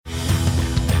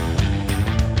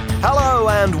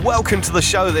Hello and welcome to the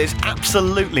show that is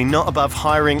absolutely not above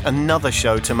hiring another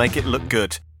show to make it look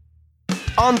good.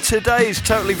 On today's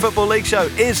Totally Football League show,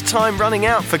 is time running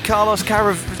out for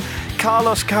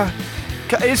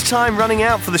is time running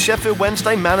out for the Sheffield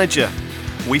Wednesday manager?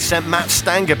 We sent Matt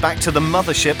Stanger back to the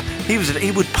mothership. He was at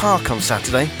Ewood Park on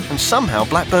Saturday, and somehow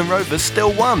Blackburn Rovers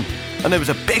still won. And there was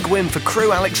a big win for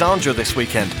Crewe Alexandra this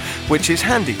weekend, which is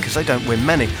handy because they don't win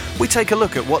many. We take a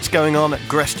look at what's going on at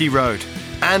Gresty Road.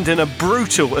 And in a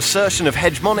brutal assertion of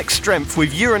hegemonic strength, we've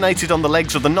urinated on the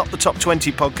legs of the Not the Top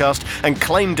 20 podcast and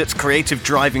claimed its creative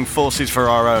driving forces for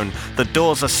our own. The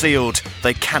doors are sealed.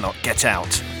 They cannot get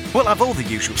out. We'll have all the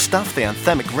usual stuff, the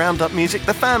anthemic roundup music,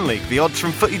 the fan league, the odds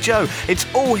from Footy Joe. It's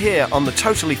all here on the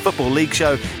Totally Football League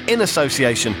show in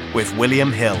association with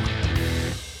William Hill.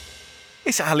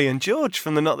 It's Ali and George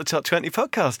from the Not the Top 20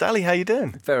 podcast. Ali, how you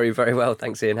doing? Very, very well,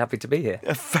 thanks, Ian. Happy to be here.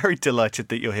 Very delighted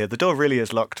that you're here. The door really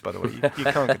is locked, by the way. You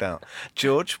can't get out.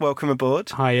 George, welcome aboard.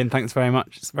 Hi, Ian. Thanks very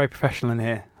much. It's very professional in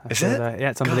here. Is it?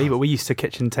 Yeah, it's unbelievable. We used to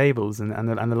kitchen tables and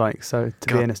the like, so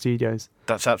to be in the studios.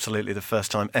 That's absolutely the first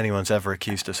time anyone's ever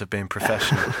accused us of being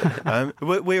professional.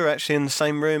 We were actually in the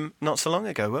same room not so long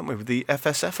ago, weren't we, with the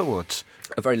FSF Awards?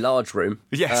 A very large room.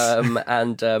 Yes.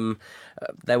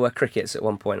 There were crickets at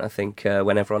one point, I think,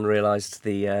 when everyone realised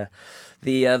the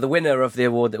winner of the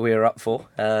award that we were up for,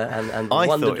 and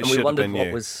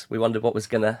we wondered what was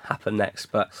going to happen next,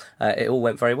 but it all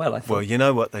went very well, I think. Well, you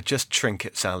know what? They're just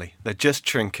trinkets, Ali. They're just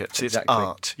trinkets. Exactly. It's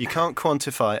art. You can't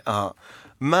quantify art.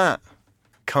 Matt,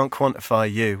 can't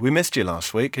quantify you. We missed you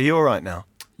last week. Are you all right now?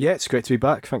 Yeah, it's great to be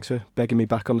back. Thanks for begging me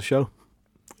back on the show.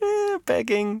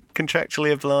 Begging,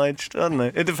 contractually obliged. I don't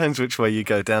know. It depends which way you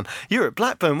go down. You were at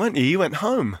Blackburn, weren't you? You went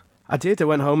home. I did. I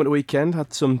went home at the weekend,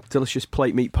 had some delicious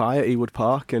plate meat pie at Ewood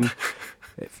Park, and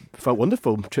it felt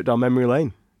wonderful. Trip down memory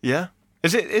lane. Yeah.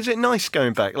 Is it nice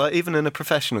going back? Like, even in a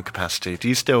professional capacity, do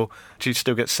you still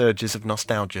get surges of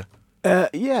nostalgia?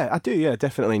 Yeah, I do. Yeah,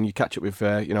 definitely. And you catch up with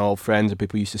old friends and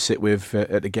people you used to sit with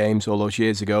at the games all those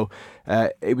years ago.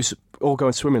 It was all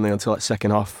going swimmingly until that second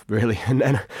half, really, and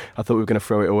then I thought we were going to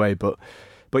throw it away. But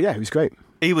yeah, it was great.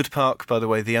 Ewood Park, by the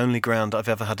way, the only ground I've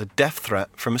ever had a death threat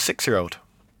from a 6-year-old.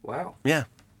 Wow. Yeah.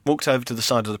 Walked over to the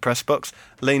side of the press box,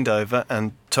 leaned over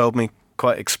and told me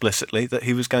quite explicitly that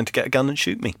he was going to get a gun and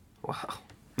shoot me. Wow.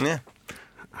 Yeah.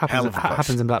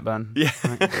 Happens in Blackburn. Yeah.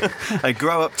 They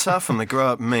grow up tough and they grow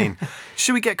up mean.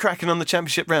 Should we get cracking on the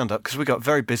Championship Roundup? Because we've got a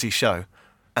very busy show.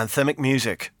 Anthemic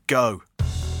music. Go.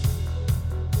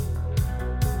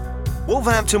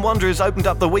 Wolverhampton Wanderers opened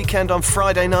up the weekend on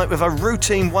Friday night with a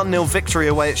routine 1-0 victory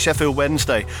away at Sheffield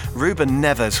Wednesday. Ruben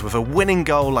Neves with a winning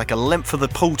goal like a length of the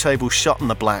pool table shot in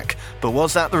the black. But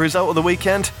was that the result of the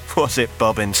weekend? Was it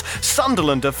bobbins?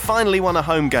 Sunderland have finally won a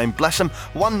home game, bless them.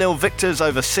 1-0 victors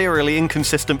over serially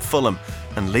inconsistent Fulham.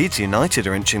 And Leeds United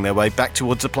are inching their way back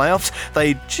towards the playoffs.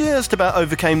 They just about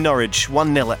overcame Norwich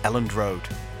 1-0 at Elland Road.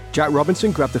 Jack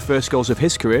Robinson grabbed the first goals of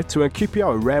his career to earn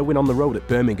QPR a rare win on the road at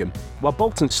Birmingham, while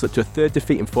Bolton slipped to a third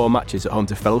defeat in 4 matches at home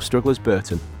to fellow strugglers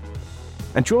Burton.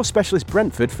 And draw specialist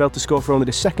Brentford failed to score for only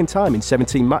the second time in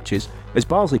 17 matches as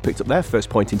Barnsley picked up their first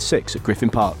point in 6 at Griffin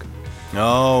Park.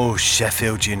 Oh,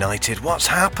 Sheffield United, what's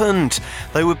happened?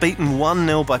 They were beaten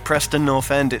 1-0 by Preston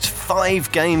North End. It's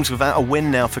 5 games without a win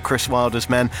now for Chris Wilder's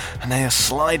men, and they are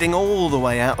sliding all the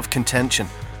way out of contention.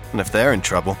 And if they're in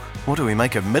trouble, what do we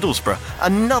make of Middlesbrough?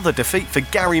 Another defeat for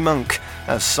Gary Monk.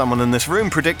 As someone in this room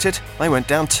predicted, they went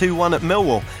down 2-1 at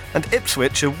Millwall. And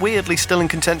Ipswich are weirdly still in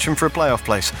contention for a playoff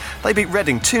place. They beat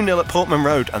Reading 2-0 at Portman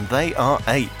Road, and they are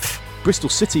 8th. Bristol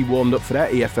City warmed up for their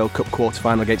EFL Cup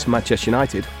quarter-final against Manchester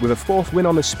United with a 4th win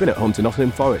on the spin at home to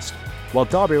Nottingham Forest. While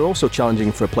Derby are also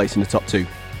challenging for a place in the top 2.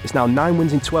 It's now 9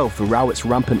 wins in 12 for Rowett's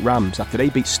rampant Rams after they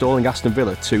beat Stirling Aston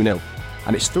Villa 2-0.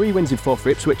 And it's 3 wins in 4 for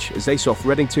Ipswich as they saw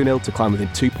Reading 2-0 to climb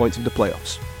within 2 points of the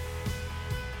playoffs.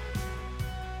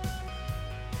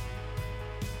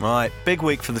 Right, big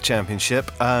week for the Championship,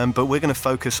 but we're going to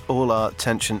focus all our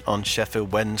attention on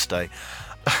Sheffield Wednesday.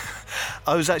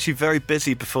 I was actually very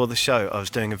busy before the show. I was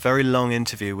doing a very long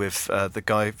interview with the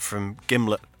guy from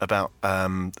Gimlet about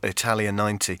Italia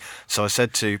 90. So I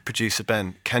said to producer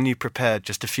Ben, can you prepare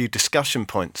just a few discussion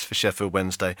points for Sheffield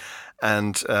Wednesday?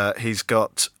 And he's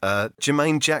got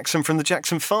Jermaine Jackson from the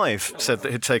Jackson 5 said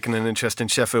that he'd taken an interest in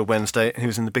Sheffield Wednesday. He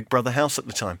was in the Big Brother house at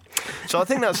the time. So I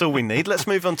think that's all we need. Let's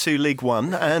move on to League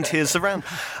One, and here's the round.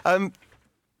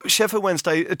 Sheffield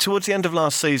Wednesday, towards the end of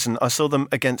last season, I saw them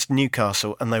against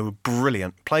Newcastle and they were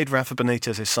brilliant. Played Rafa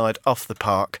Benitez's side off the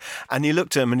park, and you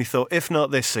looked at them and you thought, if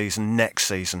not this season, next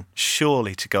season,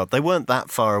 surely to God. They weren't that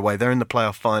far away. They're in the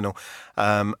playoff final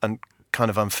and kind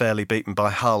of unfairly beaten by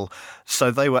Hull.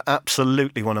 So they were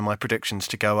absolutely one of my predictions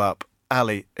to go up.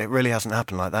 Ali, it really hasn't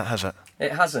happened like that, has it?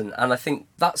 It hasn't, and I think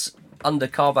that's under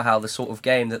Carvajal the sort of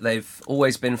game that they've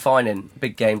always been fine in,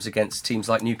 big games against teams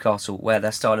like Newcastle, where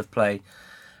their style of play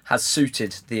has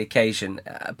suited the occasion.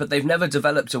 But they've never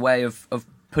developed a way of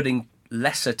putting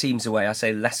lesser teams away. I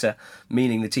say lesser,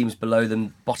 meaning the teams below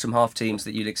them, bottom half teams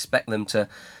that you'd expect them to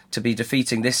be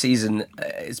defeating. This season,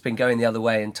 it's been going the other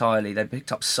way entirely. They've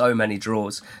picked up so many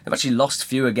draws. They've actually lost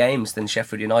fewer games than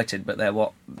Sheffield United, but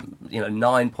they're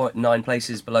 9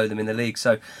 places below them in the league.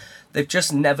 So they've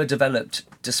just never developed,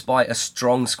 despite a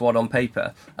strong squad on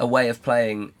paper, a way of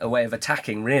playing, a way of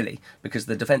attacking, really, because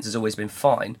the defence has always been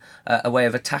fine, a way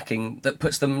of attacking that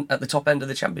puts them at the top end of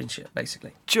the Championship,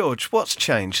 basically. George, what's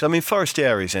changed? I mean,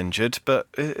 Forestieri's injured, but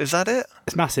is that it?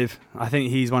 It's massive. I think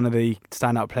he's one of the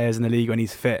standout players in the league when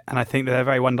he's fit, and I think that they're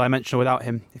very one-dimensional without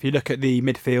him. If you look at the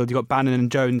midfield, you've got Bannon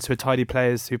and Jones, who are tidy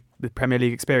players with Premier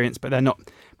League experience, but they're not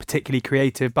particularly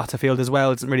creative. Butterfield as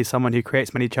well isn't really someone who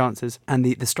creates many chances. And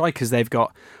the strikers they've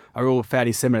got are all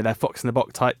fairly similar. They're fox in the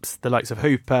box types, the likes of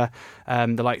Hooper,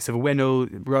 the likes of Winnall,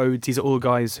 Rhodes. These are all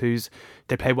guys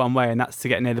they play one way, and that's to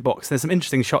get near the box. There's some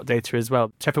interesting shot data as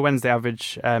well. Sheffield Wednesday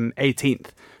average 18th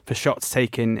for shots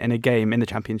taken in a game in the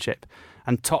Championship,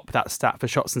 and top that stat for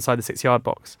shots inside the 6-yard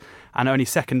box, and only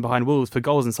second behind Wolves for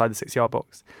goals inside the 6-yard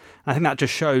box. And I think that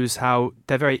just shows how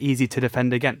they're very easy to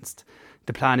defend against.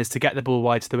 The plan is to get the ball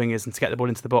wide to the wingers and to get the ball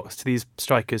into the box to these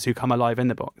strikers who come alive in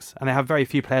the box. And they have very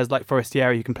few players like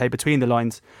Forestieri who can play between the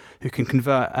lines, who can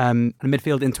convert the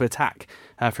midfield into attack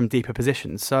from deeper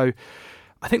positions. So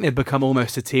I think they've become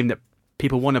almost a team that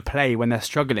people want to play when they're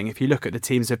struggling. If you look at the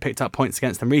teams who have picked up points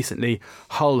against them recently,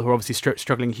 Hull, who are obviously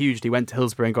struggling hugely, went to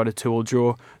Hillsborough and got a 2-2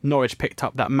 draw. Norwich picked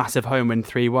up that massive home win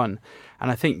 3-1. And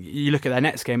I think you look at their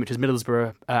next game, which is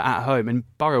Middlesbrough at home, and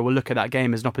Borough will look at that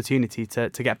game as an opportunity to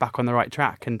get back on the right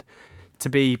track. And to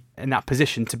be in that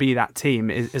position, to be that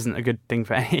team, isn't a good thing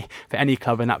for any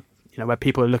club, and that where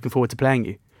people are looking forward to playing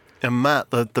you. And Matt,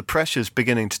 the pressure's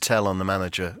beginning to tell on the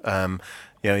manager.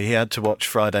 He had to watch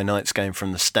Friday night's game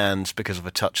from the stands because of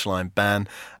a touchline ban.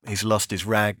 He's lost his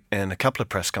rag in a couple of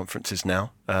press conferences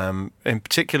now, in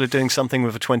particular doing something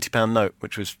with a £20 note,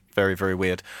 which was very, very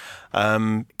weird.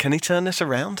 Can he turn this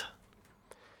around?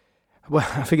 Well,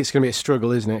 I think it's going to be a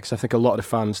struggle, isn't it? Because I think a lot of the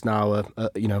fans now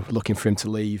are looking for him to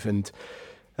leave. And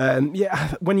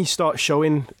when you start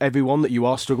showing everyone that you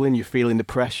are struggling, you're feeling the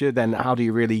pressure, then how do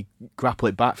you really grapple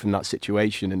it back from that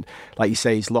situation? And like you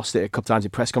say, he's lost it a couple of times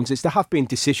in press conferences. There have been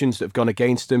decisions that have gone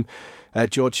against him.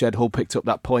 George said Hull picked up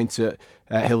that point at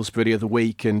Hillsborough the other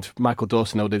week, and Michael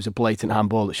Dawson, there was a blatant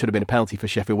handball that should have been a penalty for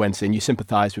Sheffield Wednesday, and you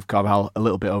sympathise with Carvajal a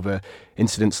little bit over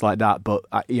incidents like that. But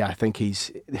I think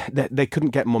they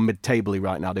couldn't get him on mid-table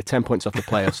right now. They're 10 points off the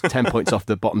playoffs, 10 points off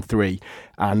the bottom 3,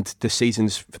 and the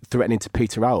season's threatening to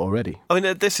peter out already. I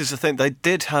mean, this is the thing. They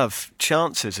did have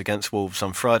chances against Wolves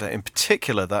on Friday, in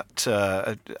particular that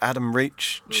Adam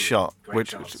Reach shot,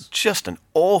 which was just an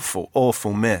awful,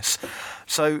 awful miss.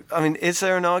 So, I mean, is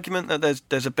there an argument that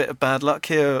there's a bit of bad luck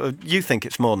here? You think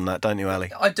it's more than that, don't you, Ali?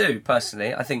 I do,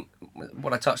 personally. I think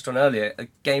what I touched on earlier,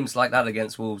 games like that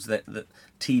against Wolves, that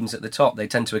teams at the top, they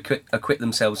tend to acquit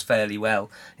themselves fairly well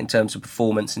in terms of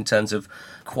performance, in terms of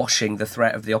quashing the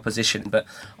threat of the opposition. But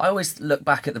I always look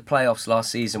back at the playoffs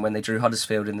last season when they drew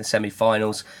Huddersfield in the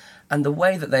semi-finals, and the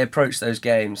way that they approached those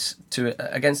games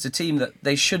against a team that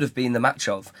they should have been the match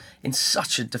of in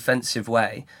such a defensive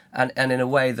way, and in a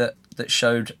way that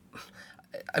showed,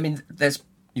 I mean,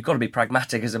 you've got to be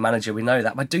pragmatic as a manager, we know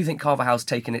that, but I do think Carvajal's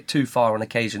taken it too far on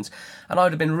occasions, and I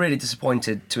would have been really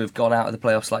disappointed to have gone out of the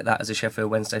playoffs like that as a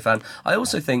Sheffield Wednesday fan. I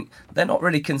also think they're not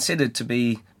really considered to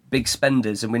be big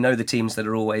spenders, and we know the teams that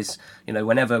are always,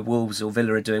 whenever Wolves or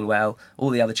Villa are doing well,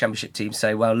 all the other Championship teams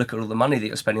say, well, look at all the money that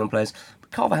you're spending on players. But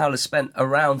Carvajal has spent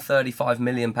around £35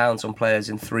 million on players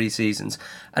in 3 seasons,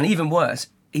 and even worse,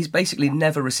 he's basically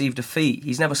never received a fee.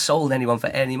 He's never sold anyone for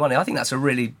any money. I think that's a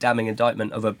really damning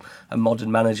indictment of a modern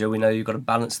manager. We know you've got to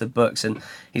balance the books, and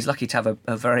he's lucky to have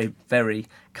a very, very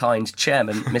kind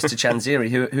chairman, Mr.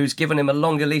 Chanziri, who's given him a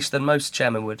longer leash than most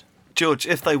chairmen would. George,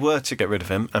 if they were to get rid of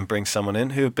him and bring someone in,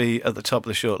 who would be at the top of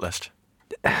the shortlist?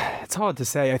 It's hard to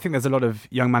say. I think there's a lot of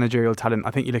young managerial talent.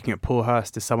 I think you're looking at Paul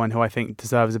Hurst as someone who I think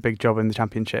deserves a big job in the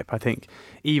Championship. I think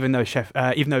even though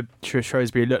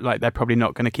Shrewsbury look like they're probably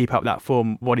not going to keep up that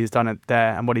form, what he's done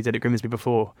there and what he did at Grimsby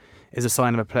before is a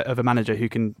sign of a manager who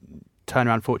can turn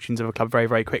around fortunes of a club very,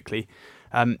 very quickly.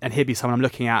 And he'd be someone I'm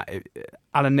looking at.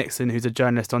 Alan Nixon, who's a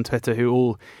journalist on Twitter who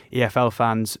all EFL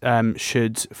fans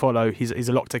should follow. He's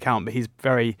a locked account, but he's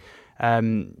very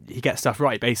he gets stuff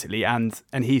right basically, and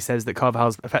he says that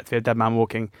Carvajal's effectively a dead man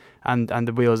walking, and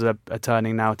the wheels are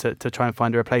turning now to try and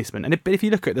find a replacement. But if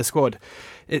you look at the squad,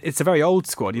 it's a very old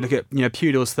squad. You look at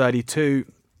Pudil's 32.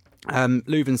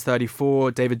 Leuven's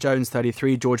 34, David Jones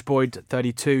 33, George Boyd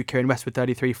 32, Kieran Westwood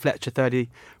 33, Fletcher 30,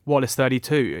 Wallace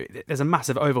 32. There's a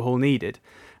massive overhaul needed,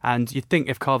 and you'd think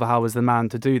if Carvajal was the man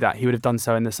to do that, he would have done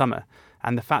so in the summer.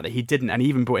 And the fact that he didn't, and he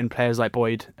even brought in players like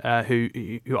Boyd, who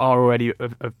are already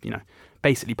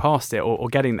basically past it or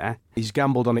getting there. He's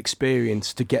gambled on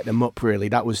experience to get them up, really.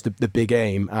 That was the big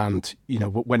aim. And,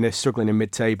 when they're struggling in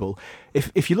mid-table,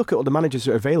 if you look at all the managers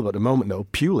that are available at the moment, though,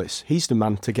 Pulis, he's the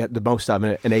man to get the most out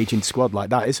of an ageing squad like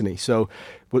that, isn't he? So,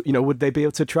 would they be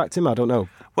able to attract him? I don't know.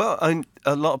 Well,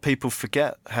 a lot of people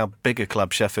forget how big a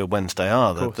club Sheffield Wednesday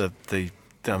are.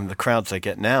 The crowds they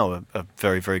get now are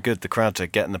very, very good. The crowds they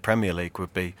get in the Premier League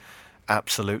would be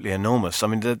absolutely enormous. I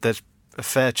mean, there's a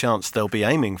fair chance they'll be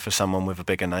aiming for someone with a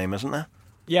bigger name, isn't there?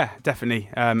 Yeah, definitely.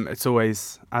 It's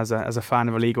always, as a fan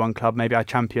of a League One club, maybe I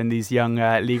champion these young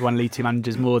League One, League Two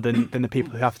managers more than the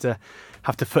people who have to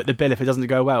foot the bill if it doesn't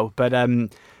go well. But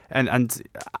and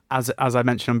as I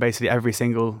mentioned on basically every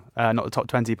single not the top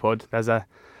 20 pod, there's a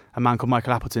man called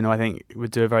Michael Appleton who I think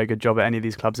would do a very good job at any of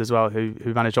these clubs as well, who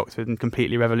managed Oxford and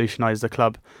completely revolutionised the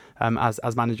club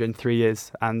as manager in 3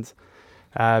 years. And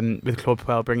with Claude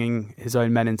Puel bringing his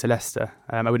own men into Leicester,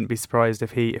 I wouldn't be surprised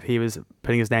if he was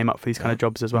putting his name up for these kind of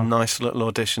jobs as well. Nice little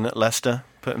audition at Leicester,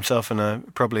 put himself in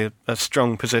probably a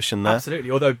strong position there.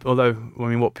 Absolutely. Although I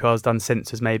mean, what Puel's done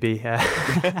since has maybe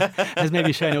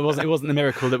shown it wasn't the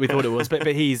miracle that we thought it was. But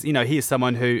he's he's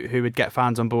someone who would get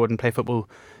fans on board and play football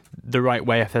the right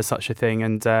way if there's such a thing,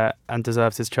 and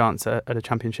deserves his chance at a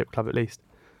Championship club at least.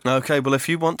 OK, well, if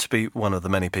you want to be one of the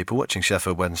many people watching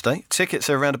Sheffield Wednesday, tickets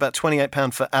are around about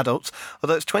 £28 for adults,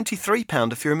 although it's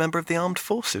 £23 if you're a member of the armed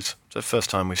forces. It's the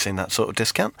first time we've seen that sort of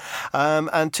discount.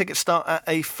 And tickets start at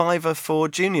a £5 for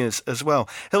juniors as well.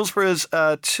 Hillsborough's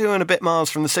 2 and a bit miles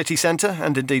from the city centre,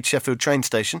 and indeed Sheffield train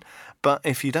station. But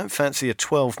if you don't fancy a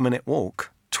 12-minute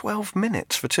walk... 12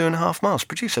 minutes for 2.5 miles.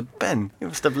 Producer Ben, you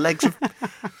must have legs,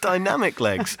 dynamic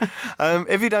legs.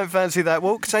 If you don't fancy that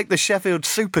walk, take the Sheffield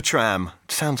Super Tram.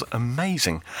 Sounds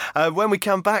amazing. When we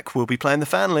come back, we'll be playing the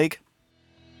Fan League.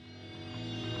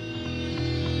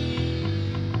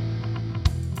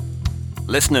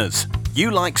 Listeners,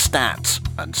 you like stats,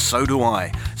 and so do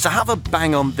I. So have a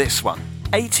bang on this one.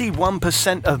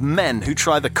 81% of men who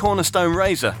try the Cornerstone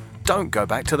razor don't go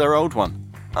back to their old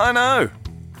one. I know.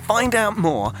 Find out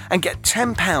more and get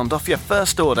 £10 off your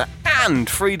first order and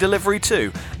free delivery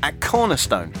too at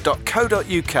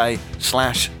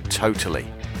cornerstone.co.uk/totally.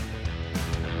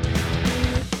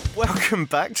 Welcome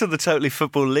back to the Totally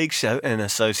Football League show in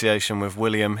association with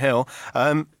William Hill.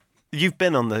 You've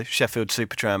been on the Sheffield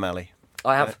Supertram, Ali.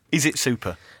 I have. Is it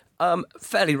super?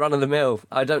 Fairly run-of-the-mill.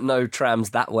 I don't know trams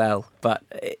that well, but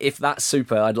if that's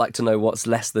super, I'd like to know what's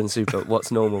less than super,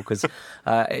 what's normal, because,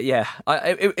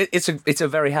 it's a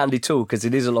very handy tool, because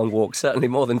it is a long walk, certainly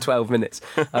more than 12 minutes.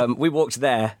 We walked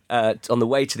there on the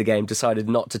way to the game, decided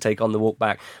not to take on the walk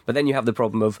back, but then you have the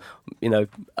problem of, a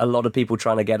lot of people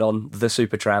trying to get on the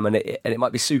super tram, and it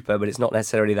might be super, but it's not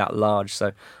necessarily that large,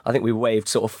 so I think we waved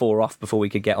sort of 4 off before we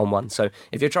could get on one. So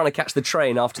if you're trying to catch the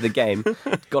train after the game,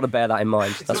 got to bear that in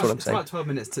mind. That's what I'm saying. It's about 12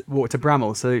 minutes to walk to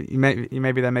Bramall, so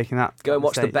maybe they're making that. Go and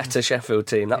watch the better Sheffield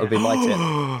team. That would be my tip.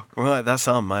 Right, that's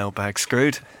our mailbag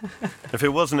screwed. If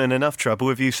it wasn't in enough trouble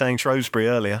with you saying Shrewsbury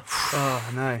earlier,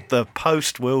 no, the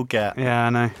post will get. Yeah, I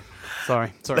know.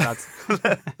 Sorry, lads.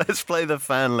 Let's play the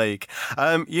Fan League.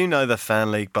 You know the Fan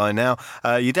League by now.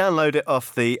 You download it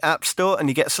off the App Store and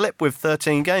you get a slip with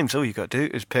 13 games. All you've got to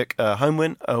do is pick a home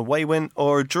win, a away win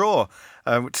or a draw.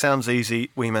 Which sounds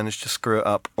easy. We manage to screw it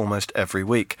up almost every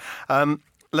week.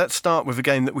 Let's start with a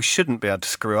game that we shouldn't be able to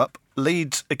screw up.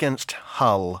 Leeds against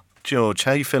Hull. George,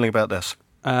 how are you feeling about this?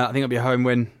 I think it'll be a home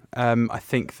win. I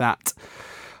think that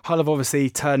Hull have obviously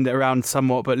turned it around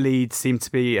somewhat, but Leeds seem to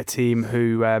be a team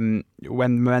who,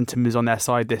 when momentum is on their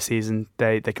side this season,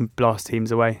 they can blast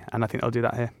teams away, and I think they'll do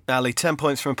that here. Ali, 10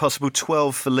 points from a possible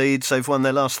 12 for Leeds. They've won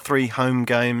their last 3 home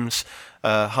games.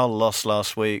 Hull lost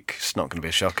last week. It's not going to be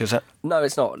a shock, is it? No,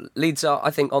 it's not. Leeds are,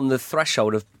 I think, on the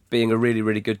threshold of being a really,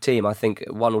 really good team. I think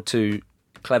 1 or 2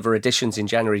 clever additions in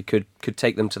January could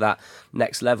take them to that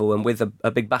next level. And with a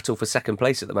big battle for second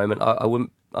place at the moment, I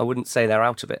wouldn't say they're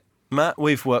out of it. Matt,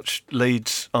 we've watched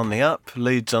Leeds on the up,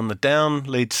 Leeds on the down,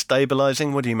 Leeds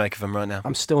stabilising. What do you make of them right now?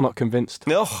 I'm still not convinced.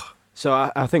 Oh.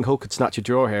 So I think Hull could snatch a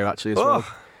draw here, actually, as well.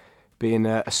 Being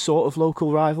a sort of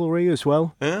local rivalry as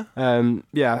well. Yeah?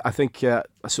 I think I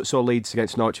saw Leeds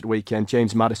against Norwich at the weekend.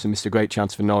 James Maddison missed a great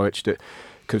chance for Norwich that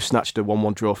could have snatched a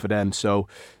 1-1 draw for them. So,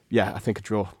 yeah, I think a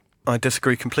draw. I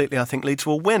disagree completely. I think Leeds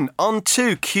will win. On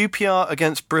to QPR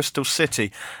against Bristol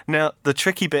City. Now, the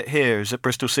tricky bit here is that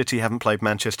Bristol City haven't played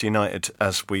Manchester United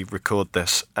as we record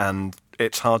this, and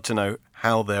it's hard to know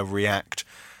how they'll react.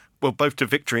 Well, both to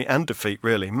victory and defeat,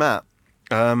 really. Matt,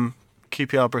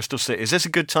 QPR Bristol City. Is this a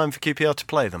good time for QPR to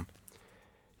play them?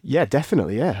 Yeah,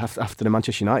 definitely. Yeah, after the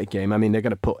Manchester United game, I mean, they're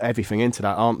going to put everything into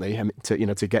that, aren't they? I mean,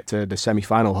 to get to the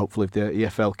semi-final, hopefully, of the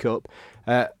EFL Cup.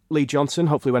 Lee Johnson,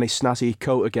 hopefully, when his snazzy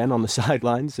coat again on the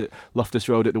sidelines at Loftus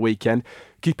Road at the weekend.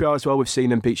 QPR as well. We've seen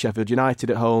them beat Sheffield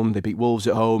United at home. They beat Wolves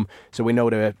at home, so we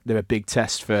know they're a big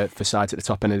test for sides at the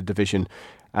top end of the division.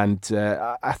 And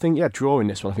I think, drawing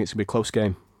this one, I think it's going to be a close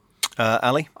game.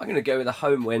 Ali? I'm going to go with a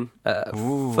home win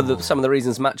for some of the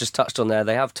reasons Matt just touched on there.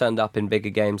 They have turned up in bigger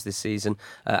games this season,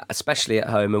 especially at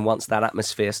home, and once that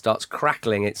atmosphere starts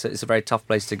crackling, it's a very tough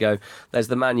place to go. There's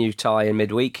the Man U tie in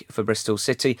midweek for Bristol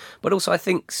City, but also I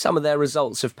think some of their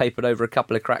results have papered over a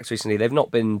couple of cracks recently. They've not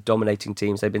been dominating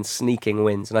teams, they've been sneaking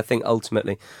wins, and I think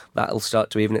ultimately that'll start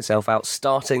to even itself out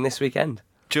starting this weekend.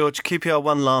 George, QPR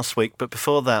won last week, but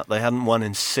before that they hadn't won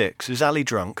in 6. Is Ali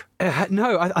drunk?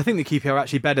 No, I think the QPR are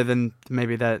actually better than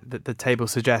maybe the table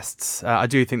suggests. I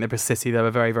do think that Bristol City, they were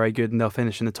very, very good, and they'll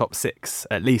finish in the top 6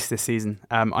 at least this season.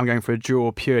 I'm going for a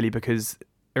draw purely because,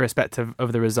 irrespective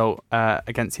of the result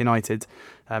against United,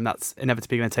 that's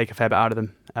inevitably going to take a fair bit out of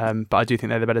them. But I do think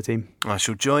they're the better team. I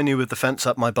shall join you with the fence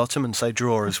up my bottom and say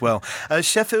draw as well.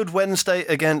 Sheffield Wednesday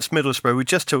against Middlesbrough. We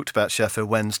just talked about Sheffield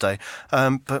Wednesday,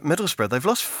 but Middlesbrough, they've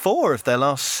lost 4 of their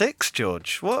last 6,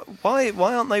 George. Why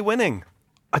aren't they winning?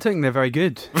 I don't think they're very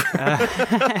good.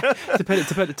 To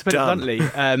put it bluntly,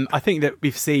 I think that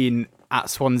we've seen at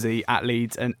Swansea, at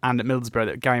Leeds, and at Middlesbrough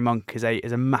that Gary Monk is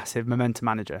a massive momentum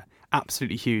manager.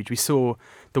 Absolutely huge. We saw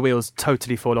the wheels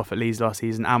totally fall off at Leeds last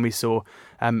season, and we saw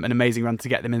an amazing run to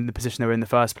get them in the position they were in the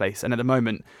first place. And at the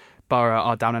moment, Borough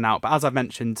are down and out. But as I've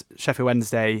mentioned, Sheffield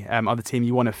Wednesday are the team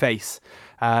you want to face.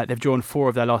 They've drawn 4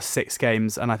 of their last 6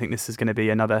 games, and I think this is going to be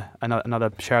another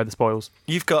share of the spoils.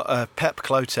 You've got Pep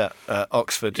Clotet at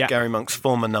Oxford, yeah. Gary Monk's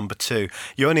former number 2.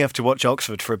 You only have to watch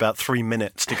Oxford for about 3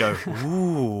 minutes to go,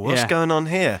 ooh, what's going on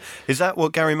here? Is that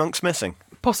what Gary Monk's missing?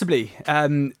 Possibly.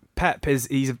 Pep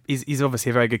he's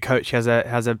obviously a very good coach. He has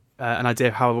an idea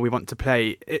of how we want to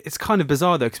play. It's kind of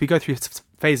bizarre though, because we go through a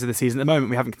phase of the season. At the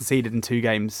moment, we haven't conceded in 2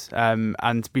 games,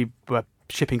 and we were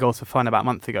shipping goals for fun about a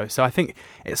month ago. So I think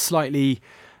it's slightly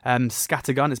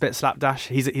scattergun. It's a bit slapdash.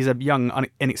 He's a young,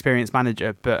 inexperienced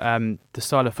manager, but the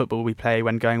style of football we play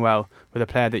when going well with a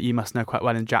player that you must know quite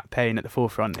well in Jack Payne at the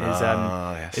forefront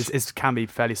is can be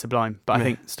fairly sublime. But I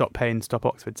think stop Payne, stop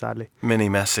Oxford, sadly. Mini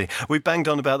Messi. We banged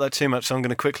on about that too much, so I'm going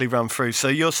to quickly run through. So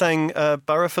you're saying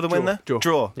Borough for the win there?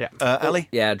 Draw. Yeah. Ali?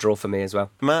 Yeah, draw for me as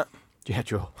well. Matt? Yeah,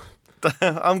 draw.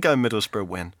 I'm going Middlesbrough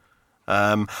win.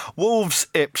 Wolves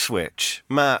Ipswich.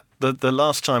 Matt, the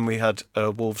last time we had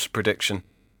a Wolves prediction,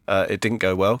 it didn't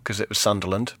go well because it was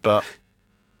Sunderland, but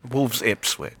Wolves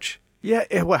Ipswich. Yeah,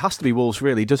 well, it has to be Wolves,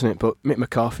 really, doesn't it? But Mick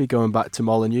McCarthy going back to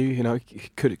Molineux,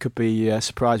 it could be a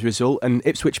surprise result. And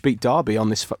Ipswich beat Derby on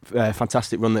this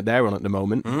fantastic run that they're on at the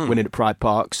moment, winning at Pride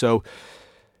Park. So,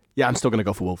 yeah, I'm still going to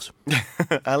go for Wolves.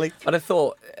 Ali? I'd have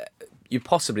thought you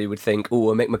possibly would think, a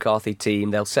Mick McCarthy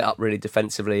team, they'll set up really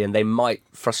defensively and they might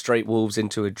frustrate Wolves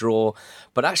into a draw.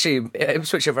 But actually,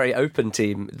 Ipswich are a very open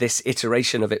team, this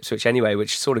iteration of Ipswich anyway,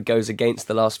 which sort of goes against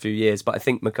the last few years. But I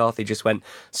think McCarthy just went,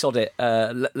 sod it,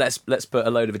 let's put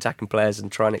a load of attacking players and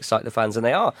try and excite the fans. And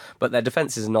they are. But their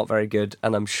defences are not very good,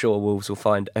 and I'm sure Wolves will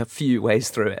find a few ways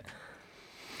through it.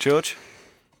 George?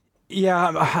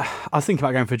 Yeah, I was thinking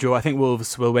about going for a draw. I think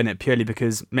Wolves will win it purely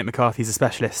because Mick McCarthy's a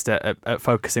specialist at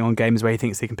focusing on games where he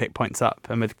thinks he can pick points up.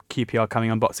 And with QPR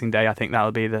coming on Boxing Day, I think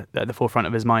that'll be at the forefront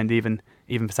of his mind even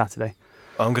for Saturday.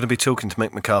 I'm going to be talking to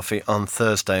Mick McCarthy on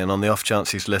Thursday, and on the off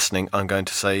chance he's listening, I'm going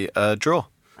to say draw.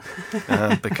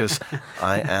 Because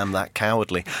I am that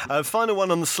cowardly. Final one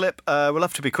on the slip. We'll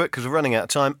have to be quick because we're running out of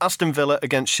time. Aston Villa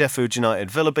against Sheffield United.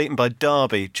 Villa beaten by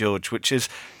Derby, George, which is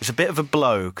a bit of a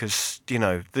blow because,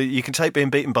 you can take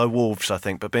being beaten by Wolves, I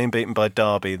think, but being beaten by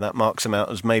Derby, that marks them out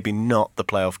as maybe not the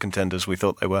playoff contenders we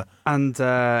thought they were. And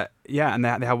and they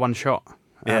had one shot.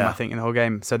 I think in the whole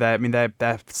game. So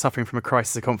they're suffering from a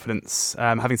crisis of confidence.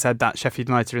 Having said that, Sheffield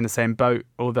United are in the same boat.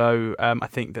 Although I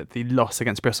think that the loss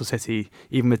against Bristol City,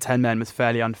 even with 10 men, was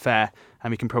fairly unfair, and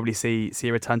we can probably see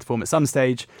a return to form at some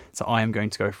stage. So I am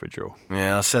going to go for a draw.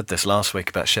 Yeah, I said this last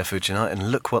week about Sheffield United,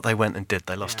 and look what they went and did.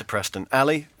 They lost to Preston.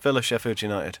 Ali, Villa, Sheffield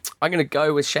United. I'm going to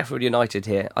go with Sheffield United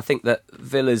here. I think that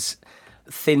Villa's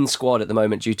thin squad at the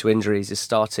moment due to injuries is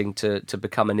starting to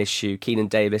become an issue. Keenan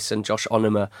Davis and Josh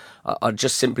Onuma are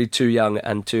just simply too young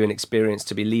and too inexperienced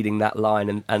to be leading that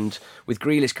line. And with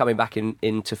Grealish coming back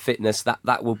into fitness,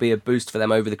 that will be a boost for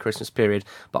them over the Christmas period.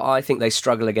 But I think they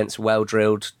struggle against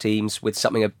well-drilled teams with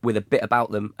something with a bit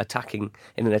about them attacking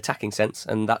in an attacking sense,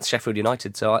 and that's Sheffield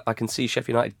United. So I can see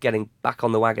Sheffield United getting back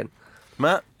on the wagon.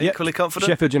 Matt, equally confident?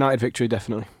 Sheffield United victory,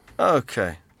 definitely.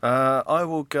 Okay. I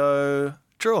will go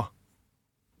draw.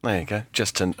 There you go,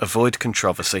 just to avoid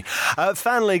controversy.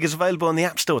 Fan League is available on the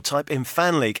App Store. Type in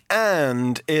Fan League.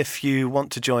 And if you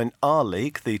want to join our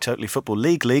league, the Totally Football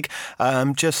League,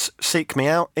 just seek me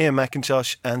out, Ian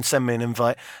McIntosh, and send me an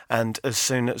invite. And as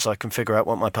soon as I can figure out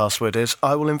what my password is,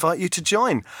 I will invite you to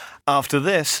join. After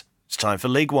this, it's time for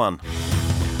League One.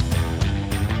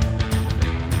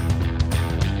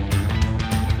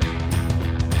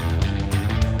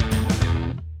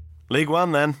 League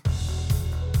One, then.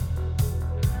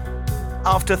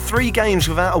 After 3 games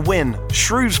without a win,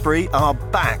 Shrewsbury are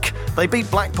back. They beat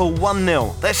Blackpool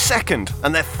 1-0. They're second,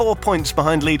 and they're 4 points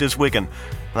behind leaders Wigan.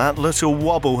 That little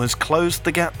wobble has closed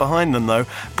the gap behind them, though.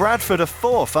 Bradford are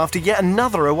fourth after yet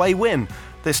another away win,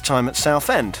 this time at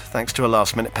Southend, thanks to a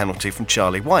last-minute penalty from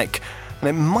Charlie Wyke. And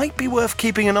it might be worth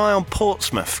keeping an eye on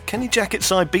Portsmouth. Kenny Jackett's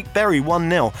side beat Bury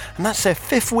 1-0, and that's their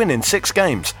 5th win in 6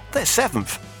 games. They're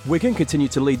 7th. Wigan continue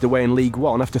to lead the way in League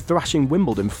One after thrashing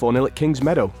Wimbledon 4-0 at Kings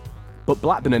Meadow. But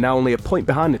Blackburn are now only a point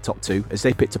behind the top 2 as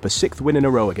they picked up a 6th win in a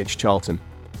row against Charlton.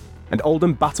 And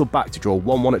Oldham battled back to draw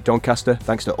 1-1 at Doncaster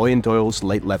thanks to Owen Doyle's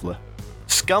late leveller.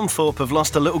 Scunthorpe have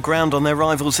lost a little ground on their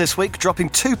rivals this week, dropping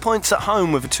 2 points at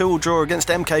home with a 2-2 draw against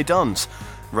MK Dons.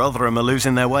 Rotherham are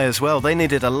losing their way as well. They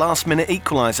needed a last-minute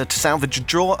equaliser to salvage a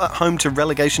draw at home to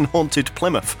relegation-haunted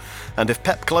Plymouth. And if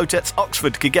Pep Clotet's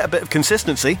Oxford could get a bit of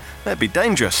consistency, they'd be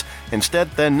dangerous.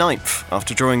 Instead, they're 9th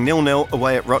after drawing 0-0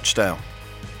 away at Rochdale.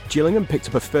 Gillingham picked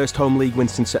up a first home league win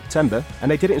since September,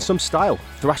 and they did it in some style,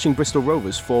 thrashing Bristol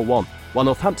Rovers 4-1, while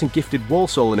Northampton gifted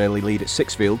Walsall an early lead at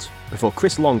Sixfields, before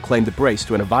Chris Long claimed the brace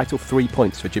to win a vital 3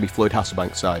 points for Jimmy Floyd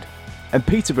Hasselbank's side. And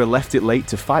Peterborough left it late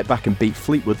to fight back and beat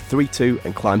Fleetwood 3-2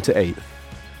 and climb to 8th.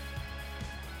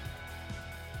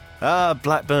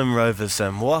 Blackburn Rovers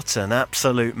then. What an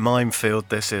absolute minefield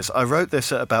this is. I wrote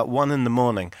this at about 1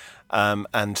 a.m.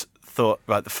 And thought,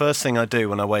 right, the first thing I do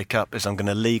when I wake up is I'm going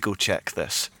to legal check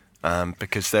this.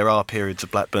 Because there are periods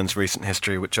of Blackburn's recent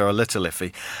history which are a little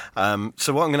iffy.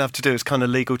 So what I'm going to have to do is kind of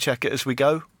legal check it as we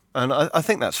go. And I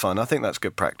think that's fun. I think that's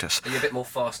good practice. Are you a bit more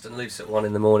fast and loose at 1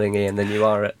 a.m, Ian, than you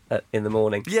are in the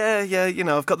morning? Yeah, you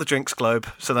know, I've got the drinks globe,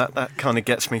 so that kind of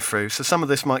gets me through. So some of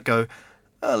this might go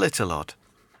a little odd.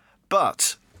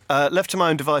 But left to my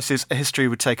own devices, a history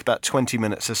would take about 20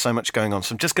 minutes. There's so much going on.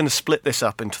 So I'm just going to split this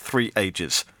up into 3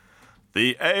 ages.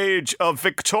 The Age of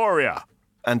Victoria.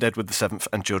 And Edward VII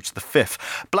and George V.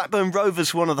 Blackburn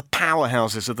Rovers were one of the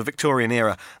powerhouses of the Victorian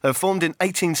era. They were formed in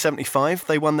 1875.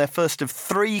 They won their first of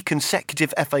 3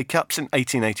 consecutive FA Cups in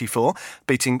 1884,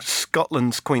 beating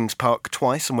Scotland's Queen's Park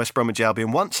twice and West Bromwich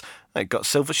Albion once. They got a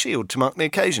silver shield to mark the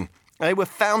occasion. They were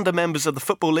founder members of the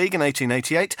Football League in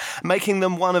 1888, making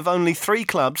them one of only 3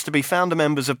 clubs to be founder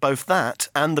members of both that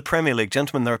and the Premier League.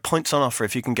 Gentlemen, there are points on offer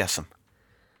if you can guess them.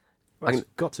 It's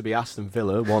got to be Aston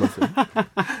Villa, one of them.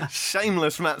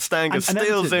 Shameless Matt Stanger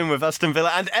steals in with Aston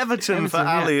Villa and Everton for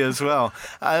Ali as well.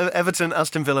 Everton,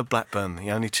 Aston Villa, Blackburn, the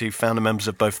only 2 founder members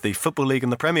of both the Football League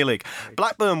and the Premier League.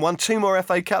 Blackburn won 2 more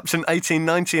FA Cups in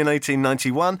 1890 and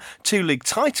 1891, 2 league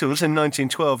titles in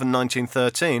 1912 and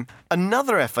 1913,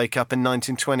 another FA Cup in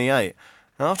 1928.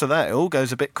 After that, it all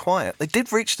goes a bit quiet. They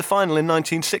did reach the final in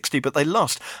 1960, but they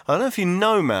lost. I don't know if you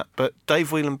know, Matt, but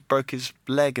Dave Whelan broke his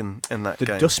leg in that game.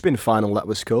 The dustbin final, that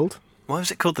was called. Why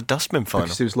was it called the dustbin final?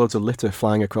 Because there was loads of litter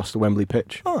flying across the Wembley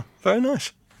pitch. Oh, very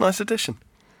nice. Nice addition.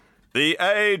 The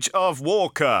Age of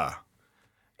Walker.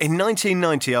 In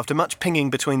 1990, after much pinging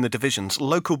between the divisions,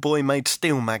 local boy-made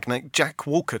steel magnate Jack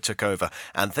Walker took over,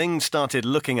 and things started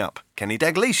looking up. Kenny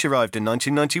Dalglish arrived in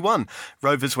 1991.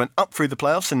 Rovers went up through the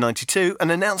playoffs in 92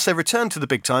 and announced their return to the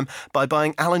big time by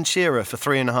buying Alan Shearer for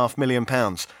 £3.5 million.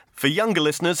 For younger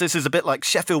listeners, this is a bit like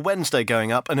Sheffield Wednesday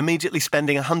going up and immediately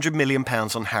spending £100 million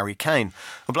on Harry Kane.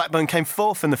 Well, Blackburn came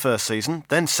 4th in the first season,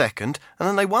 then 2nd, and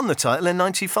then they won the title in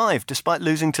 95, despite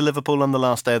losing to Liverpool on the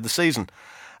last day of the season.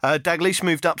 Dalglish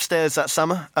moved upstairs that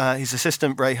summer. His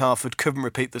assistant, Ray Harford, couldn't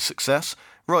repeat the success.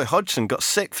 Roy Hodgson got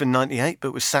 6th in 98,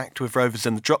 but was sacked with Rovers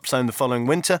in the drop zone the following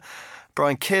winter.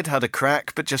 Brian Kidd had a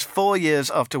crack, but just 4 years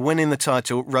after winning the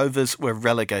title, Rovers were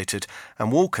relegated,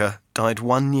 and Walker died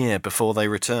 1 year before they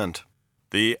returned.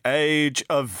 The Age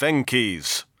of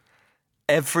Venky's.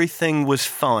 Everything was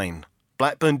fine,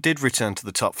 Blackburn did return to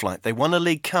the top flight. They won a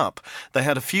League Cup. They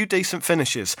had a few decent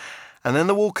finishes. And then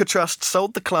the Walker Trust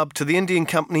sold the club to the Indian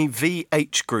company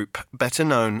VH Group, better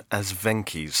known as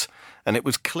Venky's. And it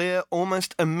was clear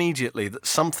almost immediately that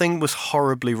something was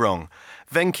horribly wrong.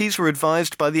 Venky's were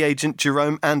advised by the agent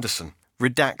Jerome Anderson.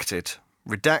 Redacted.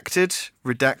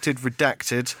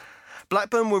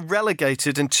 Blackburn were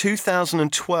relegated in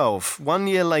 2012, 1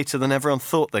 year later than everyone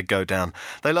thought they'd go down.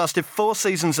 They lasted 4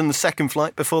 seasons in the second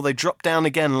flight before they dropped down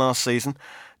again last season.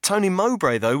 Tony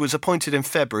Mowbray, though, was appointed in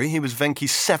February. He was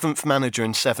Venky's 7th manager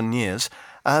in 7 years.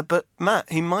 But,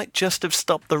 Matt, he might just have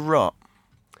stopped the rot.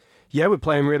 Yeah, we're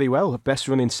playing really well. Best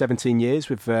run in 17 years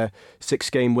with a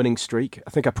 6-game winning streak.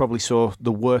 I think I probably saw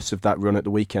the worst of that run at the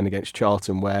weekend against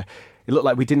Charlton, where it looked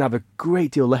like we didn't have a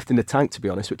great deal left in the tank, to be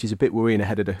honest, which is a bit worrying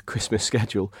ahead of the Christmas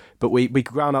schedule. But we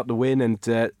ground out the win,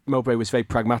 and Mowbray was very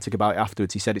pragmatic about it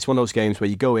afterwards. He said it's one of those games where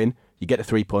you go in, you get the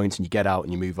 3 points, and you get out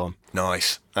and you move on.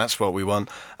 Nice. That's what we want.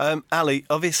 Ali,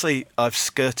 obviously I've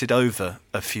skirted over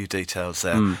a few details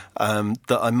there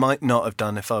that I might not have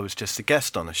done if I was just a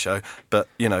guest on a show, but,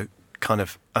 you know, kind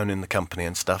of owning the company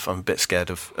and stuff, I'm a bit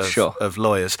scared of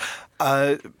lawyers.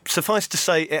 Suffice to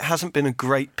say, it hasn't been a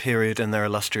great period in their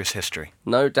illustrious history.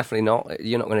 No, definitely not.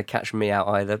 You're not going to catch me out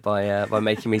either by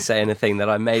making me say anything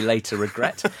that I may later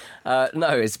regret. No,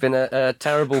 it's been a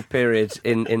terrible period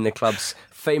in the club's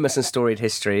famous and storied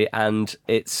history, and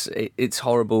it's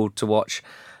horrible to watch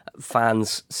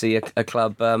fans see a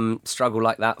club struggle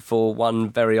like that for one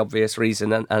very obvious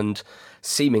reason, and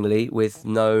seemingly with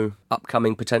no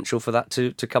upcoming potential for that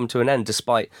to come to an end,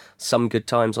 despite some good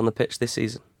times on the pitch this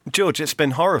season. George, it's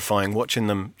been horrifying watching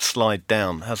them slide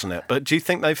down, hasn't it? But do you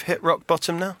think they've hit rock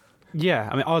bottom now? Yeah,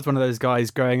 I mean, I was one of those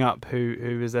guys growing up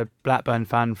who was a Blackburn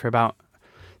fan for about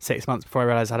 6 months before I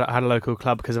realised I had a local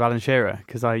club because of Alan Shearer,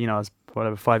 because I was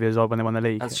 5 years old when they won the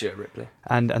league. And Stuart Ripley.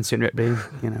 And Stuart Ripley,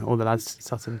 all the lads,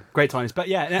 Sutton. Great times. But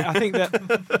yeah, I think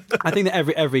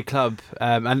that every club,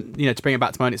 and to bring it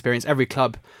back to my own experience, every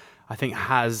club I think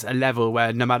has a level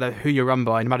where no matter who you're run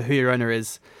by, no matter who your owner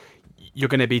is, you're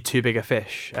going to be too big a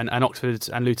fish. And Oxford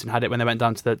and Luton had it when they went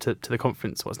down to the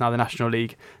conference, what's now the National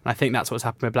League. And I think that's what's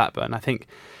happened with Blackburn. I think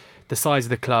the size of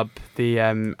the club,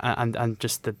 and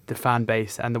just the fan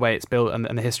base and the way it's built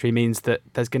and the history means that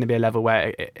there's going to be a level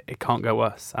where it can't go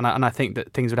worse. And I think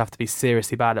that things would have to be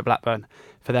seriously bad at Blackburn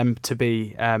for them to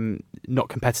be not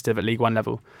competitive at League One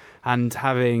level. And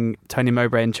having Tony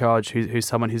Mowbray in charge, who's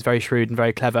someone who's very shrewd and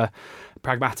very clever,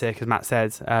 pragmatic, as Matt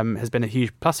said, has been a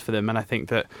huge plus for them. And I think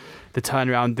that the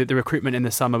turnaround, the recruitment in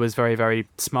the summer was very, very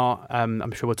smart.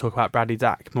 I'm sure we'll talk about Bradley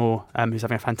Dack more, who's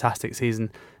having a fantastic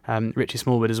season. Richie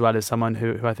Smallwood as well as someone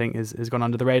who I think has gone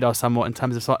under the radar somewhat in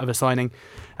terms of a signing.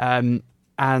 And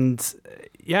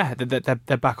yeah,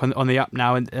 they're back on the up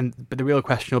now. But the real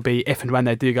question will be if and when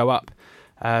they do go up,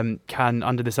 can,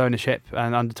 under this ownership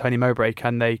and under Tony Mowbray,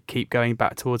 can they keep going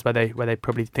back towards where they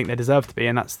probably think they deserve to be,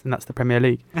 and that's the Premier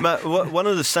League. Matt, one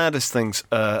of the saddest things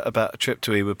about a trip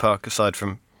to Ewood Park, aside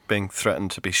from being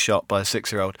threatened to be shot by a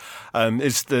 6-year-old,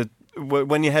 is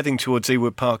when you're heading towards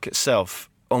Ewood Park itself,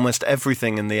 almost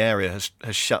everything in the area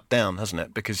has shut down, hasn't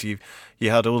it? Because you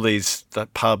had all these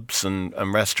pubs and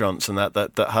restaurants and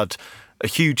that had a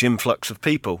huge influx of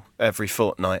people every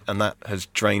fortnight, and that has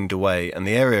drained away, and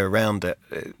the area around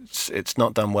it's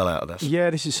not done well out of this.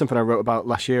 Yeah, this is something I wrote about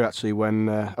last year, actually, when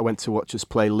I went to watch us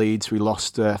play Leeds. We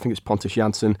lost, I think it was Pontus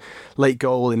Jansson, late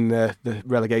goal in the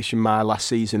relegation mile last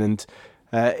season, and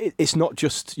it's not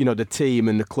just the team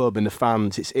and the club and the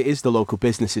fans, it is the local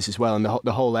businesses as well, and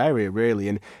the whole area, really.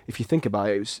 And if you think about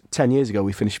it, it was 10 years ago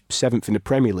we finished 7th in the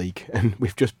Premier League and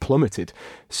we've just plummeted.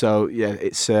 So yeah,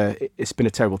 it's been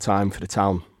a terrible time for the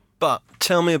town. But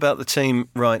tell me about the team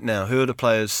right now. Who are the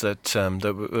players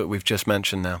that we've just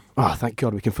mentioned now? Oh, thank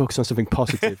God, we can focus on something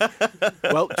positive.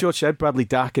 Well, George said Bradley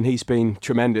Dack, and he's been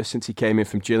tremendous since he came in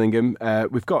from Gillingham.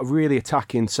 We've got a really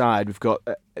attacking side. We've got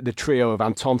the trio of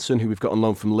Antonsen, who we've got on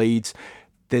loan from Leeds.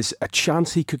 There's a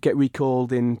chance he could get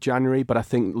recalled in January, but I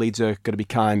think Leeds are going to be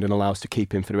kind and allow us to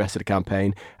keep him for the rest of the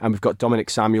campaign. And we've got Dominic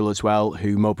Samuel as well,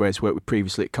 who Mowbray has worked with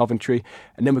previously at Coventry.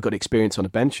 And then we've got experience on the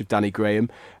bench of Danny Graham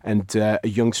and a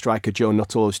young striker, Joe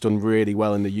Nuttall, who's done really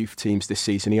well in the youth teams this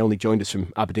season. He only joined us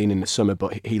from Aberdeen in the summer,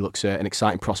 but he looks an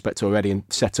exciting prospect already and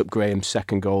set up Graham's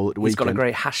second goal at the weekend. He's got a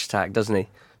great hashtag, doesn't he?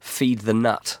 Feed the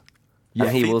nut. Yeah,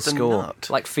 and he will score. Nut.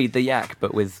 Like Feed the Yak,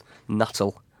 but with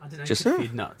Nuttall. I don't know, just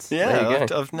feed nuts. Yeah,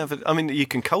 I've never. I mean, you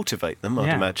can cultivate them,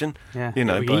 I'd imagine. Yeah,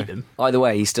 eat them. Either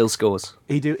way, he still scores.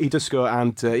 He does score,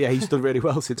 and he's done really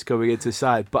well since coming into the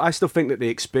side. But I still think that the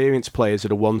experienced players are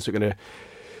the ones that are going to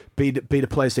be the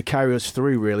players to carry us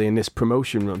through really in this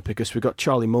promotion run, because we've got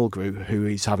Charlie Mulgrew, who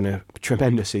is having a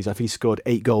tremendous season. I think he's scored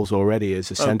 8 goals already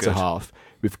as a centre half.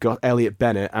 We've got Elliot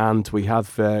Bennett, and we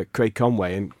have Craig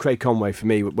Conway. And Craig Conway, for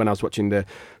me, when I was watching the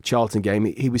Charlton game,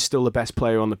 he was still the best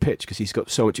player on the pitch because he's got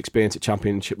so much experience at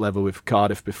Championship level with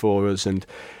Cardiff before us. And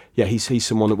yeah, he's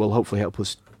someone that will hopefully help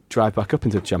us drive back up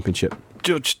into the Championship.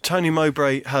 George, Tony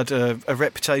Mowbray had a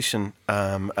reputation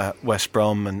at West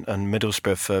Brom and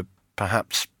Middlesbrough for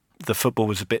perhaps the football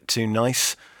was a bit too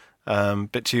nice, a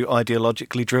bit too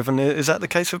ideologically driven. Is that the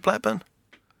case with Blackburn?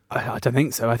 I don't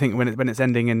think so. I think when it's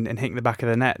ending and hitting the back of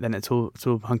the net, then it's all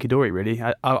hunky dory really.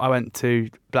 I went to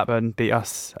Blackburn beat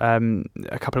us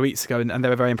a couple of weeks ago, and they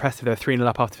were very impressive. They were 3-0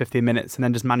 up after 15 minutes, and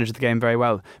then just managed the game very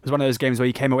well. It was one of those games where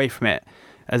you came away from it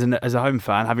as a home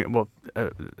fan,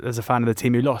 as a fan of the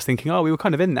team who lost, thinking, we were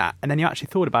kind of in that, and then you actually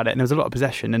thought about it, and there was a lot of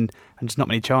possession and just not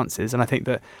many chances. And I think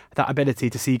that ability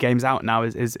to see games out now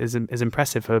is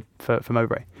impressive for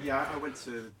Mowbray. Yeah, I went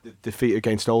to the defeat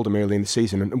against Oldham early in the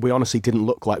season, and we honestly didn't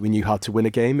look like we knew how to win a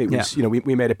game. It was,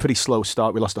 we made a pretty slow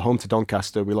start. We lost at home to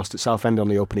Doncaster. We lost at Southend on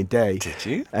the opening day. Did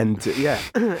you? And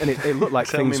and it looked like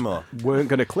things weren't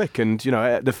going to click. And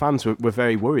the fans were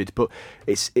very worried. But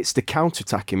it's the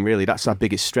counter-attacking really. That's our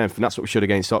biggest strength, and that's what we showed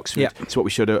against Oxford. Yeah. It's what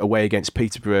we showed away against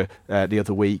Peterborough the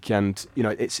other week, and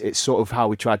it's sort of how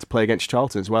we tried to play against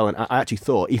Charlton as well. And I actually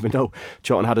thought, even though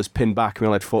Charlton had us pinned back and we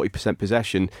only had 40%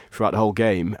 possession throughout the whole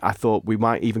game, I thought we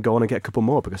might even go on and get a couple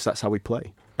more, because that's how we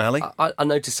play. Ali? I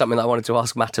noticed something that I wanted to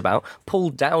ask Matt about.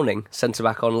 Paul Downing,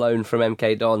 centre-back on loan from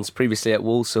MK Dons, previously at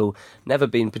Walsall, never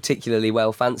been particularly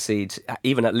well fancied,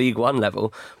 even at League One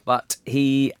level, but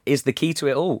he is the key to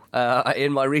it all.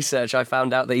 In my research, I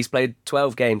found out that he's played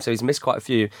 12 games, so he's missed quite a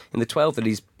few. In the 12 that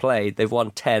he's played, they've won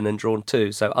 10 and drawn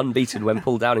 2, so unbeaten when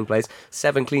Paul Downing plays.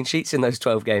 7 clean sheets in those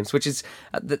 12 games, which is...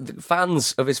 the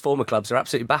fans of his former clubs are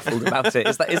absolutely baffled about it.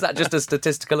 Is that just a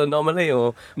statistical anomaly,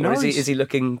 or is he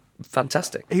looking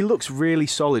fantastic? He looks really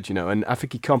solid, and I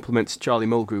think he complements Charlie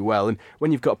Mulgrew well. And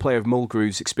when you've got a player of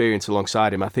Mulgrew's experience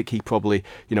alongside him, I think he probably,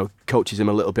 coaches him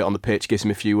a little bit on the pitch, gives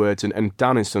him a few words, and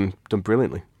Downing's done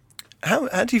brilliantly. How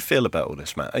do you feel about all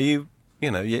this, Matt? Are you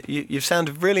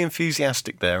sounded really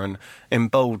enthusiastic there and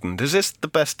emboldened. Is this the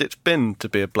best it's been to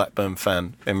be a Blackburn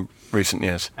fan in recent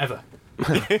years? Ever.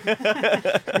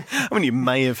 I mean, you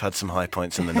may have had some high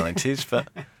points in the 90s, but...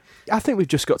 I think we've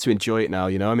just got to enjoy it now,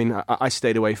 I mean, I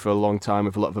stayed away for a long time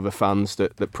with a lot of other fans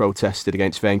that protested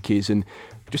against Venky's, and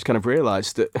just kind of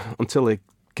realised that until they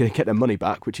can get their money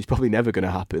back, which is probably never going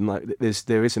to happen,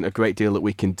 there isn't a great deal that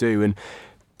we can do. And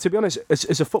to be honest,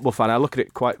 as a football fan, I look at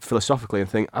it quite philosophically and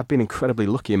think I've been incredibly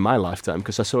lucky in my lifetime,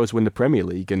 because I saw us win the Premier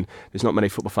League, and there's not many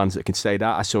football fans that can say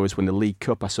that. I saw us win the League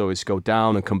Cup. I saw us go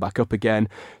down and come back up again.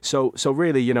 So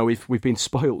really, we've been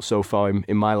spoilt so far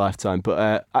in my lifetime.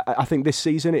 But I think this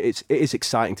season it is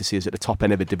exciting to see us at the top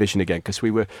end of a division again, because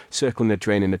we were circling the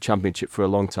drain in the Championship for a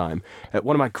long time.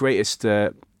 One of my greatest...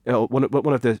 one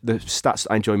of the stats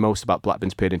I enjoy most about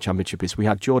Blackburn's period in Championship is we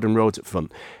had Jordan Rhodes up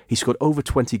front. He scored over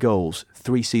 20 goals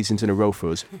 3 seasons in a row for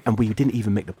us, and we didn't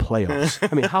even make the playoffs.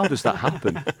 I mean, how does that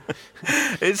happen?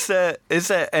 Is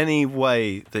there any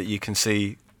way that you can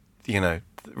see,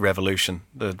 revolution,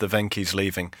 the Venky's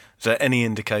leaving? Is there any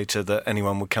indicator that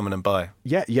anyone would come in and buy?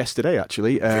 Yeah, yesterday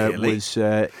actually really? Was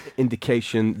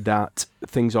indication that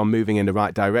things are moving in the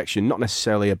right direction. Not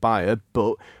necessarily a buyer,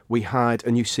 but we had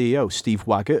a new CEO, Steve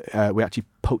Waggett. We actually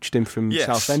poached him from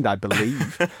Southend, I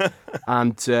believe.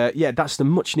 And that's the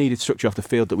much needed structure off the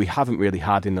field that we haven't really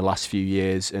had in the last few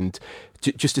years. And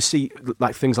just to see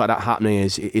things like that happening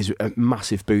is a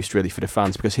massive boost really for the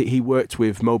fans, because he worked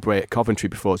with Mowbray at Coventry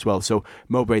before as well. So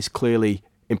Mowbray's clearly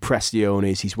impressed the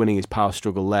owners. He's winning his power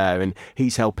struggle there, and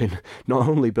he's helping not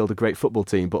only build a great football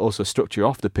team but also structure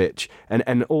off the pitch.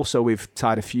 And also we've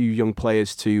tied a few young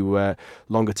players to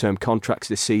longer term contracts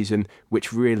this season,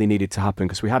 which really needed to happen,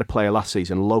 because we had a player last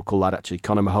season, a local lad actually,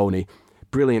 Conor Mahoney.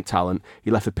 Brilliant talent. He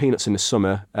left for Peanuts in the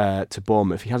summer to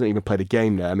Bournemouth. He hasn't even played a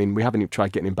game there. I mean, we haven't even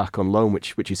tried getting him back on loan,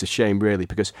 which is a shame, really,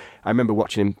 because I remember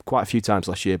watching him quite a few times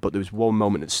last year, but there was one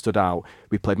moment that stood out.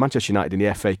 We played Manchester United in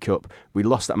the FA Cup. We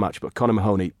lost that match, but Conor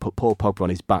Mahoney put Paul Pogba on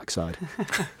his backside.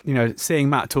 Seeing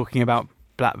Matt talking about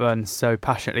Blackburn so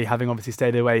passionately, having obviously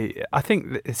stayed away, I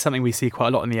think it's something we see quite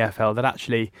a lot in the EFL, that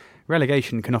actually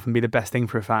relegation can often be the best thing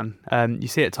for a fan. You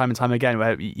see it time and time again,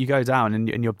 where you go down and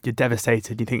you're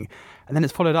devastated. You think, and then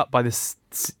it's followed up by this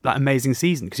amazing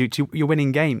season because you're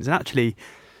winning games. And actually,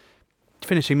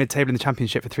 finishing mid-table in the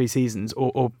Championship for 3 seasons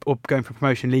or going for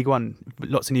promotion in League One,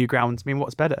 lots of new grounds. I mean,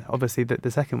 what's better? Obviously,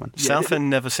 the second one. Southend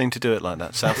never seemed to do it like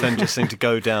that. Southend just seemed to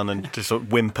go down and just sort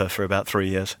of whimper for about 3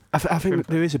 years. I think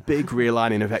there is a big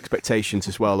realigning of expectations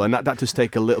as well, and that does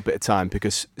take a little bit of time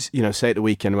because, say at the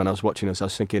weekend when I was watching us, I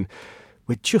was thinking,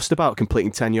 we're just about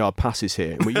completing 10-yard passes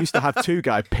here, and we used to have 2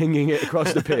 guys pinging it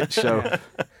across the pitch, so...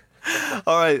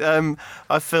 All right,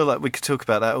 I feel like we could talk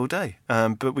about that all day,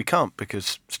 but we can't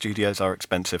because studios are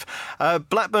expensive.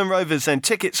 Blackburn Rovers, then,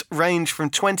 tickets range from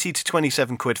 20 to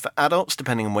 27 quid for adults,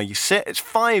 depending on where you sit. It's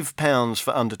 £5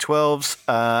 for under 12s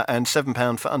and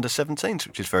 £7 for under 17s,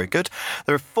 which is very good.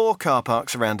 There are 4 car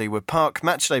parks around Ewood Park.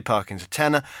 Matchday parking's a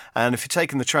tenner, and if you're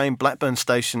taking the train, Blackburn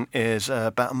Station is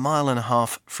about 1.5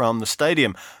 miles from the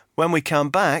stadium. When we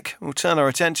come back, we'll turn our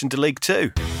attention to League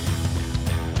Two.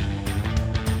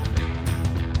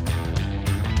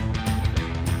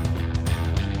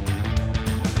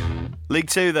 League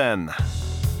Two, then.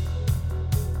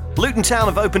 Luton Town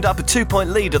have opened up a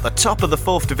 2-point lead at the top of the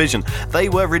 4th Division. They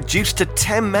were reduced to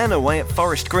 10 men away at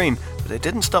Forest Green, but it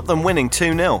didn't stop them winning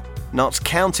 2-0. Notts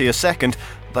County are second.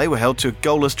 They were held to a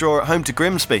goalless draw at home to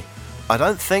Grimsby. I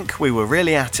don't think we were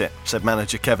really at it, said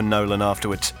manager Kevin Nolan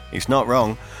afterwards. He's not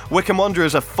wrong. Wycombe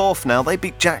Wanderers are 4th now. They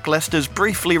beat Jack Leicester's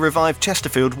briefly revived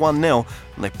Chesterfield 1-0,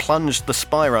 and they plunged the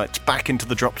Spyrites back into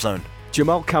the drop zone.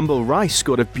 Jamal Campbell-Rice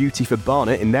scored a beauty for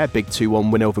Barnet in their big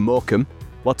 2-1 win over Morecambe,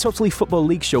 while Totally Football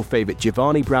League show favourite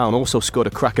Giovanni Brown also scored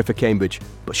a cracker for Cambridge,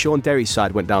 but Sean Derry's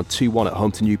side went down 2-1 at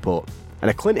home to Newport.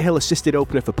 And a Clint Hill assisted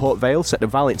opener for Port Vale set the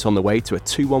Valiants on the way to a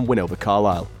 2-1 win over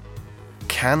Carlisle.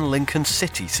 Can Lincoln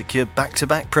City secure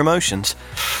back-to-back promotions?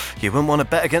 You wouldn't want to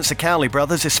bet against the Cowley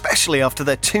brothers, especially after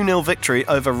their 2-0 victory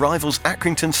over rivals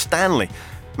Accrington Stanley.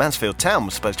 Mansfield Town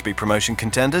was supposed to be promotion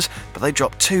contenders, but they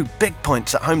dropped 2 big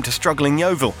points at home to struggling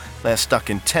Yeovil. They're stuck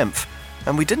in 10th.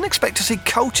 And we didn't expect to see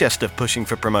Colchester pushing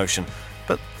for promotion.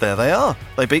 But there they are.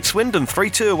 They beat Swindon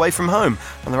 3-2 away from home,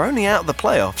 and they're only out of the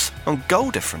playoffs on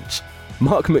goal difference.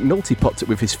 Mark McNulty popped it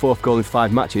with his 4th goal in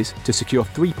 5 matches to secure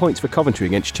 3 points for Coventry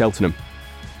against Cheltenham.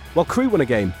 While Crewe won a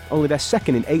game, only their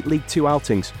 2nd in 8 League Two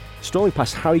outings, strolling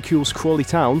past Harry Kewell's Crawley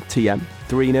Town, TM,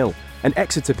 3-0. And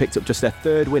Exeter picked up just their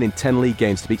 3rd win in 10 league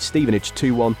games to beat Stevenage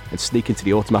 2-1 and sneak into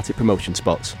the automatic promotion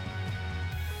spots.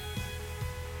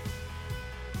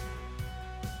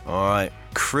 All right,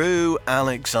 Crewe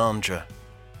Alexandra.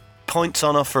 Points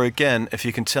on offer again if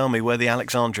you can tell me where the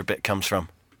Alexandra bit comes from.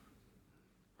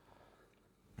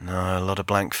 No, a lot of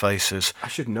blank faces. I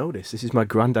should know this. This is my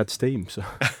granddad's team. So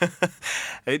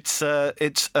It's a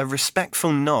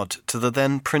respectful nod to the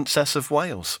then Princess of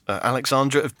Wales,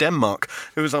 Alexandra of Denmark,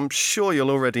 who, as I'm sure you'll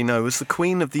already know, was the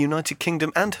Queen of the United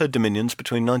Kingdom and her dominions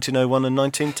between 1901 and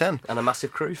 1910. And a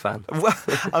massive Crewe fan. Well,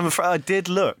 I'm afraid I did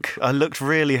look. I looked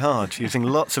really hard, using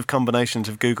lots of combinations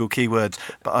of Google keywords,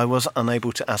 but I was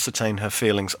unable to ascertain her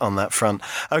feelings on that front.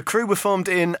 Crewe were formed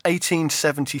in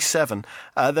 1877.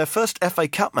 Their first FA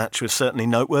Cup match was certainly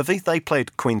noteworthy. They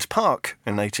played Queen's Park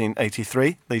in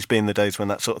 1883, these being the days when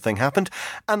that sort of thing happened,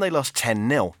 and they lost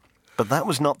 10-0. But that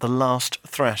was not the last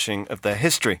thrashing of their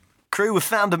history. Crewe were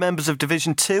founder members of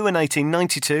Division 2 in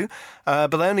 1892, but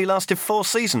they only lasted 4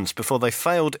 seasons before they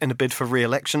failed in a bid for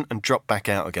re-election and dropped back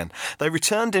out again. They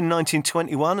returned in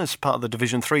 1921 as part of the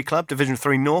Division 3 club, Division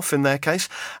 3 North in their case.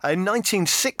 In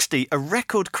 1960, a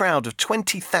record crowd of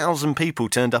 20,000 people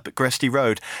turned up at Gresty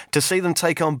Road to see them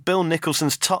take on Bill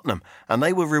Nicholson's Tottenham, and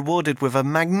they were rewarded with a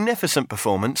magnificent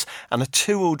performance and a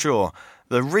 2-2 draw.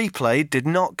 The replay did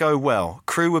not go well.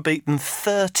 Crewe were beaten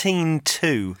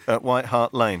 13-2 at White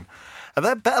Hart Lane. They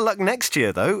had better luck next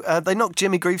year, though. They knocked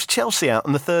Jimmy Greaves' Chelsea out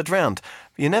in the 3rd round.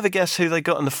 You never guess who they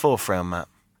got in the 4th round, Matt.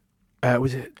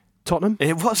 Was it Tottenham?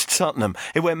 It was Tottenham.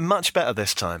 It went much better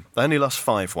this time. They only lost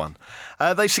 5-1.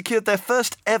 They secured their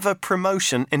first ever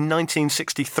promotion in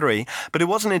 1963, but it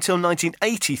wasn't until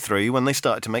 1983 when they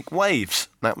started to make waves.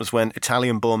 That was when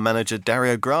Italian-born manager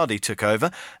Dario Gradi took over,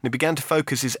 and he began to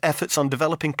focus his efforts on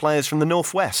developing players from the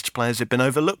Northwest, players who'd been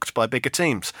overlooked by bigger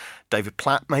teams. David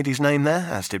Platt made his name there,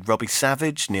 as did Robbie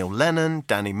Savage, Neil Lennon,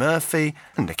 Danny Murphy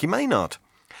and Nicky Maynard.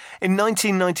 In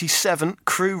 1997,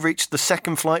 Crewe reached the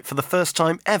 2nd flight for the first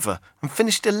time ever and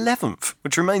finished 11th,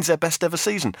 which remains their best ever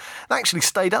season. They actually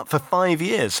stayed up for 5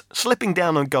 years, slipping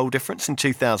down on goal difference in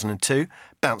 2002,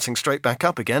 bouncing straight back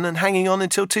up again and hanging on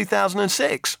until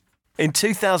 2006. In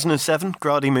 2007,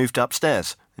 Gradi moved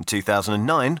upstairs. In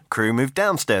 2009, Crewe moved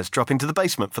downstairs, dropping to the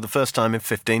basement for the first time in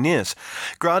 15 years.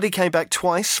 Grady came back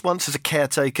twice, once as a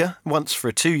caretaker, once for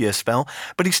a 2-year spell,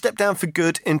 but he stepped down for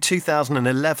good in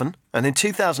 2011, and in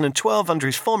 2012, under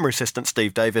his former assistant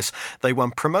Steve Davis, they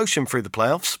won promotion through the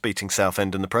playoffs, beating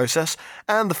Southend in the process,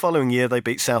 and the following year they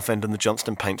beat Southend in the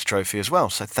Johnston Paints Trophy as well,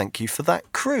 so thank you for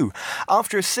that, Crewe.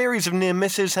 After a series of near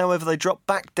misses, however, they dropped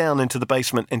back down into the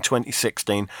basement in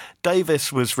 2016.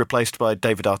 Davis was replaced by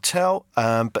David Artell,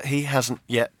 but he hasn't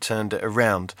yet turned it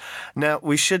around. Now,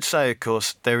 we should say, of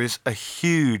course, there is a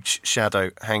huge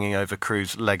shadow hanging over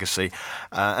Crewe's legacy,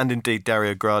 and indeed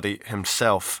Dario Gradi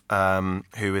himself,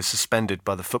 who is suspended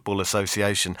by the Football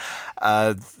Association.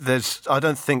 I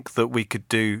don't think that we could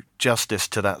do justice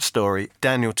to that story.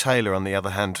 Daniel Taylor, on the other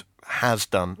hand, has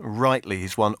done rightly.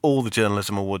 He's won all the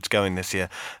journalism awards going this year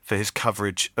for his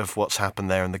coverage of what's happened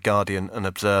there in The Guardian and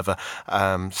Observer.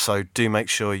 So do make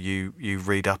sure you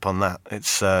read up on that.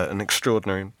 It's an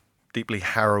extraordinary, deeply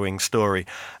harrowing story.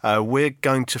 We're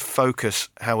going to focus,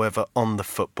 however, on the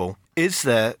football. Is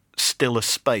there still a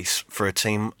space for a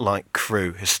team like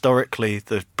Crewe, historically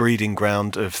the breeding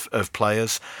ground of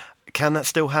players? Can that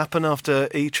still happen after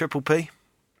EPPP?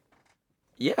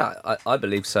 Yeah, I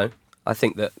believe so. I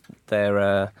think that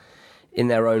they're, in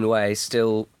their own way,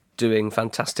 still doing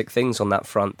fantastic things on that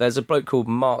front. There's a bloke called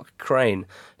Mark Crane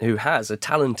who has a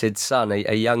talented son,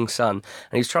 a young son,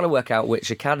 and he's trying to work out which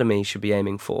academy he should be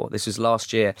aiming for. This was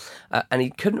last year, and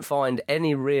he couldn't find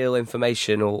any real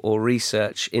information or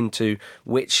research into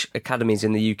which academies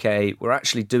in the UK were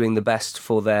actually doing the best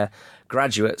for their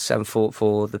graduates and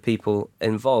for the people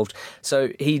involved. So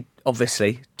he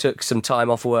obviously took some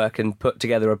time off work and put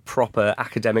together a proper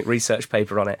academic research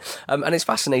paper on it. And it's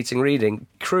fascinating reading.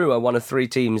 Crewe are one of 3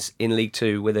 teams in League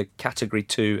 2 with a Category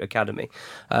 2 academy.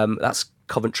 That's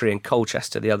Coventry and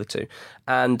Colchester, the other 2.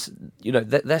 And, you know,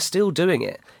 they're still doing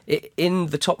it. In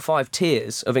the top 5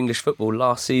 tiers of English football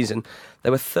last season,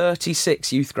 there were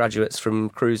 36 youth graduates from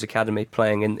Crewe's academy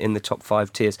playing in the top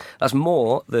 5 tiers. That's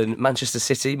more than Manchester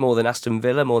City, more than Aston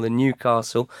Villa, more than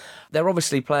Newcastle. They're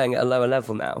obviously playing at a lower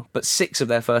level now, but 6 of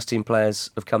their first team players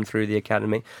have come through the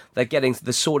academy. They're getting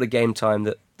the sort of game time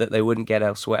that they wouldn't get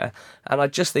elsewhere. And I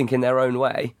just think in their own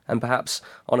way, and perhaps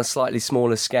on a slightly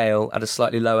smaller scale at a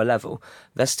slightly lower level,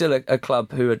 they're still a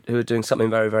club who are doing something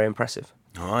very, very impressive.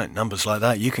 All right, numbers like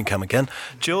that, you can come again.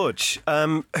 George,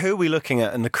 who are we looking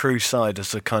at in the Crewe side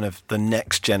as the kind of the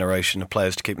next generation of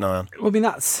players to keep an eye on? Well, I mean,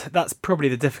 that's probably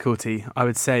the difficulty, I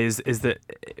would say, is that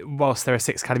whilst there are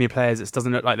 6 academy players, it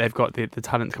doesn't look like they've got the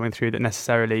talent coming through that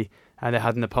necessarily they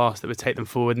had in the past that would take them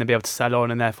forward and they'd be able to sell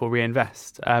on and therefore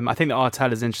reinvest. I think that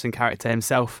Artell is an interesting character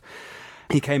himself.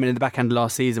 He came in the back end of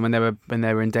last season when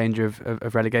they were in danger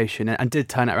of relegation and did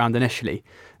turn it around initially.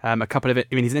 A couple of it.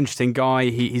 I mean, he's an interesting guy.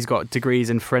 He's got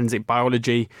degrees in forensic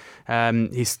biology.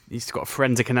 He's got a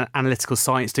forensic and analytical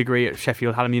science degree at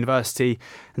Sheffield University.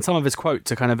 And some of his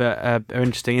quotes are kind of an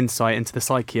interesting insight into the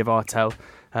psyche of Artell.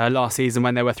 Last season,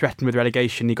 when they were threatened with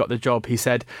relegation, he got the job. He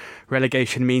said,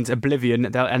 relegation means oblivion.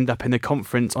 They'll end up in the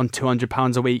conference on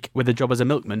 £200 a week with a job as a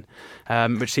milkman,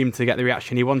 which seemed to get the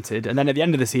reaction he wanted. And then at the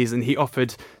end of the season, he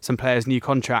offered some players new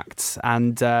contracts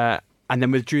and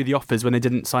then withdrew the offers when they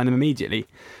didn't sign them immediately.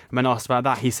 And when asked about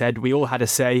that, he said, we all had a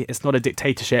say. It's not a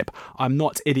dictatorship. I'm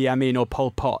not Idi Amin or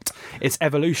Pol Pot. It's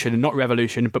evolution and not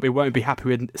revolution, but we won't be happy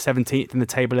with 17th in the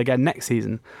table again next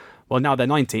season. Well, now they're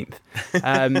 19th.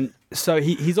 So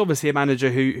he's obviously a manager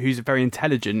who's very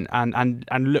intelligent and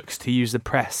looks to use the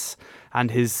press and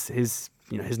his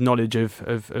knowledge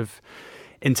of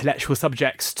intellectual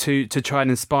subjects to try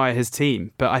and inspire his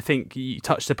team. But I think you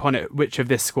touched upon it. Which of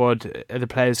this squad are the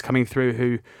players coming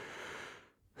through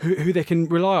who they can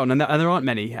rely on? And there aren't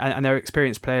many. And there are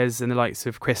experienced players in the likes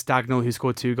of Chris Dagnall, who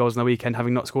scored 2 goals on the weekend,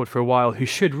 having not scored for a while, who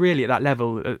should really at that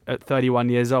level, at 31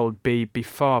 years old, be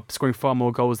scoring far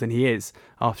more goals than he is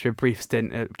after a brief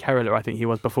stint at Kerala, I think he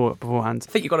was beforehand.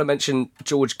 I think you've got to mention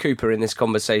George Cooper in this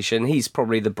conversation. He's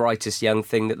probably the brightest young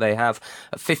thing that they have.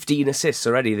 15 assists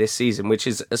already this season, which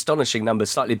is astonishing numbers,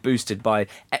 slightly boosted by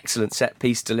excellent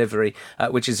set-piece delivery,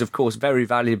 which is, of course, very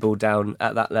valuable down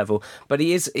at that level. But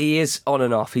he is on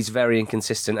and off. He's very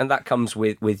inconsistent, and that comes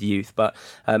with youth, but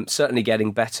certainly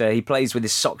getting better. He plays with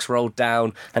his socks rolled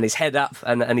down and his head up,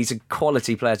 and he's a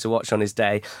quality player to watch on his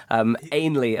day.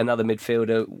 Ainley, another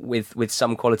midfielder with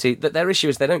some quality. Their issue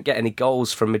is they don't get any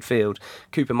goals from midfield.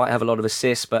 Cooper might have a lot of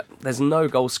assists, but there's no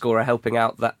goal scorer helping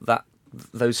out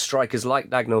those strikers like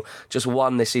Dagnall. Just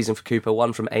one this season for Cooper,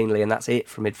 one from Ainley, and that's it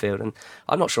from midfield. And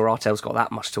I'm not sure Artell's got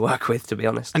that much to work with, to be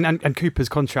honest. And Cooper's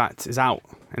contract is out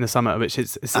in the summer, which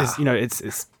is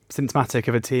symptomatic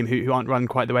of a team who aren't run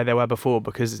quite the way they were before,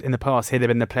 because in the past here they've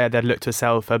been the player they'd look to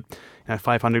sell for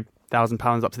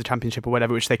 £500,000 up to the Championship or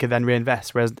whatever, which they could then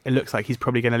reinvest, whereas it looks like he's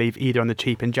probably going to leave either on the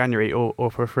cheap in January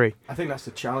or for a free. I think that's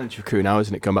the challenge for Crewe now,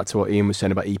 isn't it? Going back to what Ian was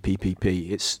saying about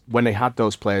EPPP, it's when they had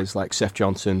those players like Seth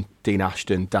Johnson, Dean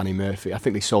Ashton, Danny Murphy, I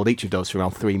think they sold each of those for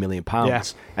around £3 million,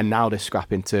 and now they're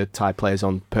scrapping to tie players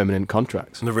on permanent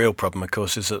contracts. And the real problem, of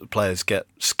course, is that the players get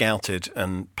scouted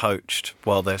and poached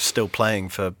while they're still playing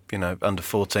for under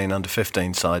 14, under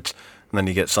 15 sides, and then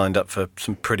you get signed up for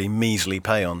some pretty measly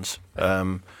pay-ons.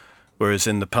 Whereas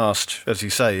in the past, as you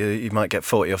say, you might get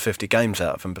 40 or 50 games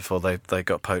out of them before they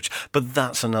got poached. But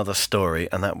that's another story,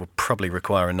 and that would probably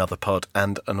require another pod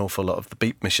and an awful lot of the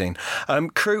beep machine.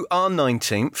 Crewe are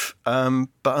 19th,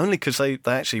 but only because they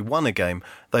actually won a game.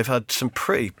 They've had some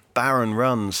pretty barren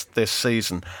runs this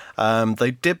season.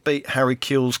 They did beat Harry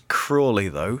Kewell's Crawley,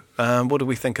 though. What do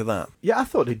we think of that? Yeah, I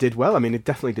thought they did well. I mean, they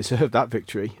definitely deserved that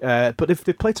victory. But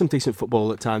they've played some decent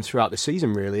football at times throughout the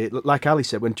season, really. Like Ali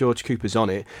said, when George Cooper's on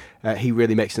it, he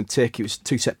really makes them tick. It was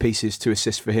 2 set pieces, 2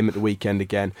 assists for him at the weekend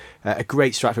again. A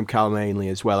great strike from Callum Ainley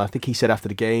as well. I think he said after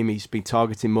the game he's been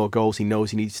targeting more goals. He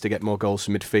knows he needs to get more goals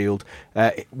from midfield.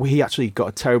 He actually got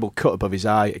a terrible cut above his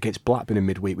eye against Blackburn in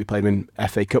midweek. We played him in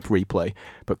FA Cup replay,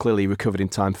 but clearly he recovered in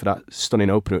time for that stunning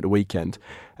opener at the weekend.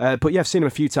 But yeah, I've seen him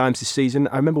a few times this season.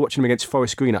 I remember watching him against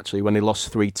Forest Green, actually, when they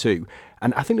lost 3-2.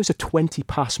 And I think there was a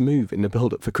 20-pass move in the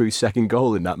build-up for Crewe's second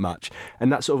goal in that match.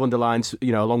 And that sort of underlines,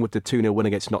 along with the 2-0 win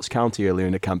against Notts County earlier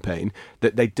in the campaign,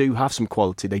 that they do have some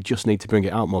quality. They just need to bring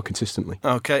it out more consistently.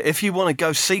 OK, if you want to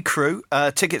go see Crewe,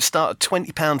 tickets start at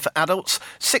 £20 for adults,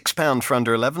 £6 for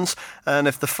under 11s. And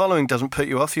if the following doesn't put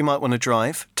you off, you might want to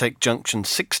drive. Take junction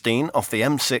 16 off the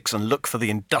M6 and look for the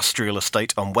industrial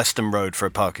estate on Western Road for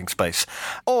a parking space.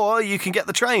 Or you can get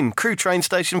the train. Crewe train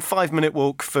station, 5-minute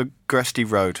walk for Gresty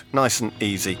Road. Nice and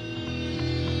easy.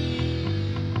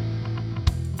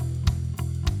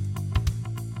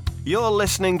 You're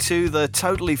listening to the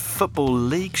Totally Football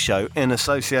League show in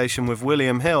association with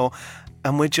William Hill,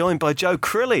 and we're joined by Joe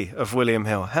Crilly of William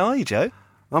Hill. How are you, Joe?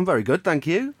 I'm very good, thank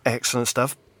you. Excellent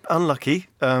stuff. Unlucky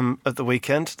at the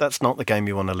weekend. That's not the game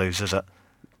you want to lose, is it?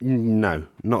 No,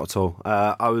 not at all.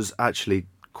 I was actually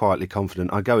quietly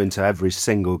confident. I go into every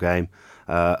single game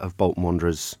of Bolton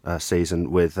Wanderers season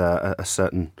with a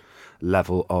certain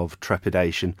level of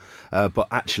trepidation, but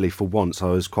actually for once I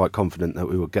was quite confident that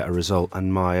we would get a result,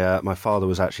 and my father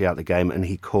was actually at the game and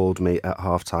he called me at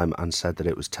half-time and said that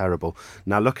it was terrible.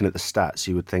 Now, looking at the stats,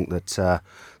 you would think that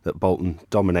Bolton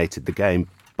dominated the game,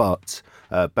 but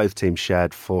both teams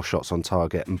shared 4 shots on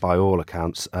target, and by all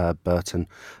accounts, Burton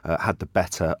had the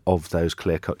better of those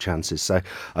clear-cut chances. So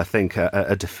I think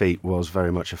a defeat was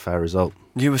very much a fair result.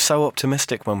 You were so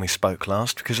optimistic when we spoke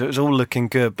last because it was all looking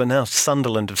good, but now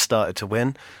Sunderland have started to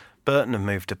win. Burton have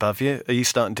moved above you. Are you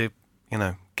starting to,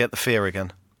 get the fear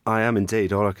again? I am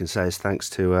indeed. All I can say is thanks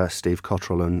to Steve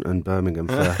Cotterill and Birmingham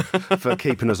for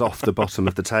keeping us off the bottom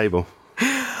of the table.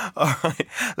 All right,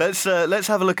 let's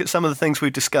have a look at some of the things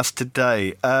we've discussed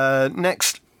today.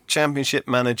 Next Championship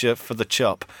manager for the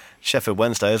Chop, Sheffield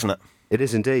Wednesday, isn't it? It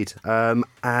is indeed. And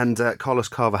Carlos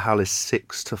Carvajal is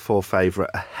 6-4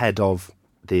 favourite ahead of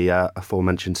the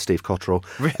aforementioned Steve Cotterill.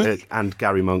 Really? And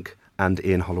Gary Monk and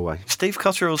Ian Holloway. Steve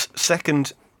Cotterill's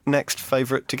second next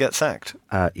favourite to get sacked?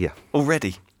 Yeah.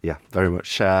 Already? Yeah, very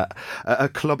much. A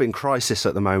club in crisis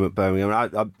at the moment, Birmingham.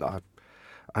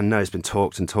 I know it's been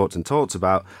talked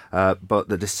about, but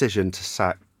the decision to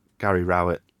sack Gary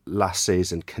Rowett last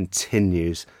season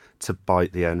continues to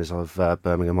bite the owners of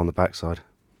Birmingham on the backside.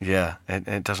 Yeah,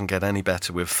 it doesn't get any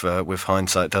better with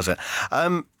hindsight, does it?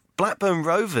 Blackburn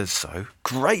Rovers, though,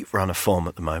 great run of form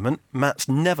at the moment. Matt's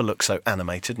never looked so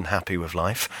animated and happy with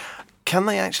life. Can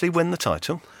they actually win the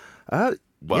title? Well,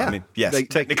 yeah. I mean, yes,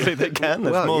 technically they can.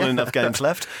 There's more than enough games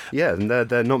left. Yeah, and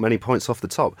they're not many points off the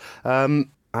top.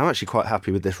 I'm actually quite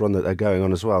happy with this run that they're going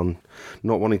on as well. And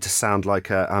not wanting to sound like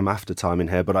I'm after time in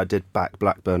here, but I did back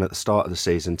Blackburn at the start of the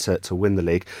season to win the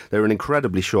league. They were an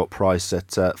incredibly short price at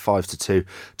 5-2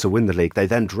 to win the league. They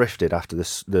then drifted after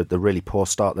the really poor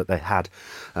start that they had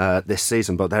this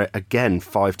season, but they're again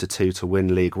 5-2 to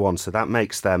win League One. So that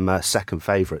makes them second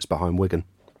favourites behind Wigan.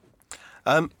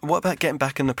 What about getting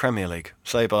back in the Premier League,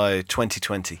 say by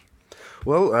 2020?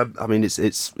 Well, I mean,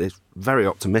 it's very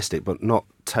optimistic, but not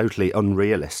totally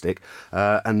unrealistic.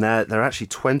 And they're actually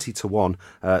 20-1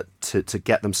 to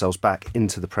get themselves back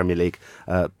into the Premier League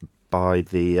by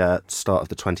the start of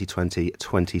the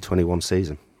 2020-2021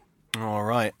 season. All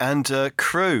right, and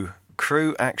Crewe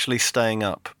actually staying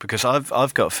up, because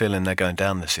I've got a feeling they're going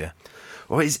down this year.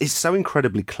 Well, it's so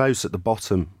incredibly close at the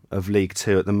bottom of League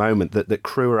Two at the moment, that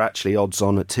Crewe are actually odds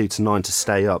on at 2-9 to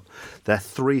stay up. They're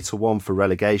 3-1 for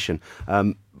relegation.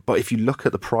 But if you look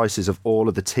at the prices of all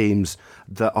of the teams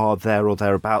that are there or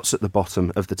thereabouts at the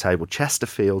bottom of the table,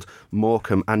 Chesterfield,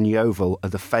 Morecambe and Yeovil are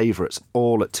the favourites,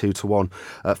 all at 2-1.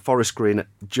 Forest Green at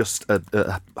just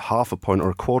a half a point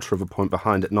or a quarter of a point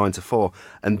behind at 9-4.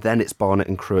 And then it's Barnet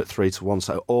and Crewe at 3-1.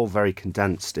 So all very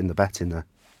condensed in the betting there.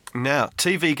 Now,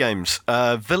 TV games.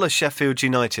 Villa Sheffield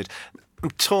United.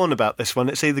 I'm torn about this one.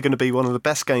 It's either going to be one of the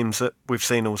best games that we've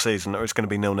seen all season or it's going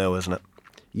to be 0-0, isn't it?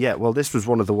 Yeah, well, this was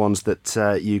one of the ones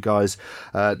that you guys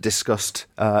discussed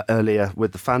earlier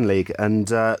with the Fan League, and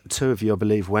two of you, I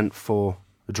believe, went for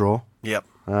a draw. Yep.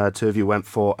 Two of you went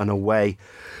for an away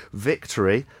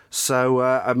victory. So,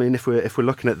 I mean, if we're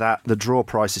looking at that, the draw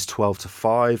price is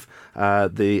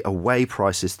 12-5, the away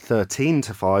price is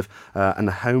 13-5, and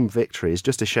the home victory is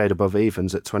just a shade above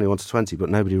evens at 21-20. But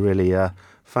nobody really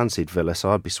fancied Villa,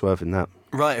 so I'd be swerving that.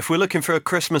 Right, if we're looking for a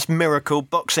Christmas miracle,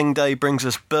 Boxing Day brings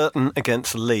us Burton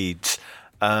against Leeds.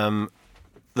 The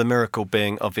miracle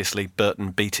being, obviously,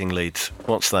 Burton beating Leeds.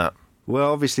 What's that?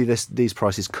 Well, obviously, these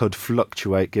prices could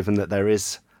fluctuate given that there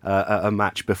is a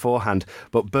match beforehand.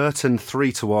 But Burton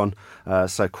 3-1,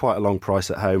 so quite a long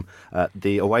price at home.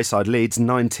 The away side Leeds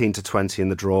 19-20 in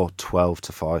the draw,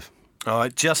 12-5. All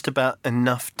right, just about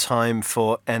enough time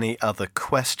for any other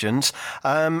questions.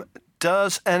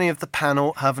 Does any of the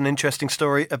panel have an interesting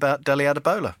story about Dele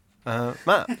Adebola?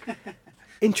 Matt?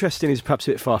 Interesting is perhaps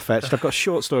a bit far-fetched. I've got a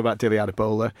short story about Dele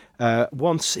Adebola.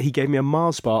 Once he gave me a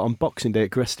Mars bar on Boxing Day at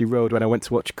Gresty Road when I went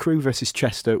to watch Crewe versus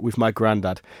Chester with my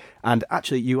granddad. And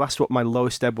actually, you asked what my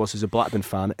lowest ebb was as a Blackburn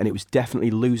fan, and it was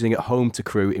definitely losing at home to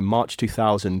Crewe in March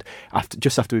 2000,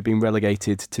 just after we'd been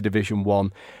relegated to Division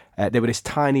 1. They were this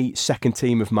tiny second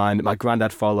team of mine that my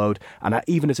granddad followed, and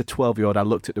even as a 12-year-old, I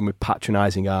looked at them with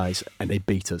patronising eyes, and they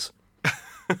beat us.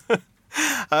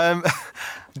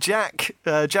 Jack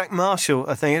Marshall,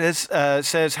 I think it is,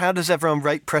 says, how does everyone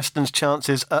rate Preston's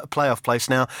chances at a playoff place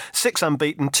now? 6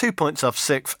 unbeaten, 2 points off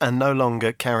 6th, and no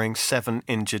longer carrying 7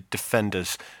 injured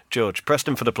defenders. George,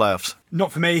 Preston for the playoffs?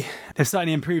 Not for me. They've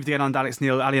certainly improved again under Alex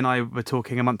Neil. Ali and I were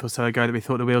talking a month or so ago that we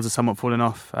thought the wheels are somewhat falling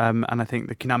off, and I think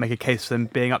they can now make a case for them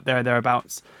being up there or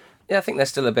thereabouts. Yeah, I think they're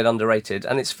still a bit underrated,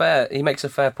 and it's fair. He makes a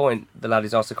fair point, the lad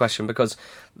who's asked the question, because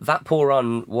that poor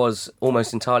run was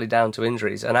almost entirely down to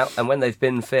injuries, and when they've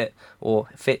been fit, or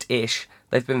fit-ish,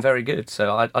 they've been very good,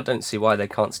 so I don't see why they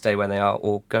can't stay where they are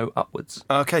or go upwards.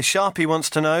 OK, Sharpie wants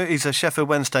to know, he's a Sheffield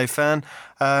Wednesday fan,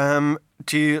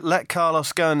 do you let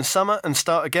Carlos go in the summer and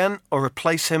start again, or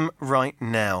replace him right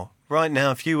now? Right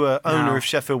now, if you were owner of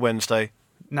Sheffield Wednesday...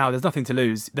 Now, there's nothing to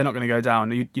lose. They're not going to go down.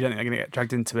 You don't think they're going to get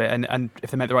dragged into it. And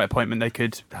if they make the right appointment, they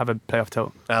could have a playoff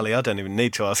tilt. Ali, I don't even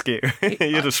need to ask you.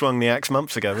 You'd have swung the axe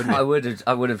months ago, wouldn't you?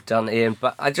 I would have done, Ian,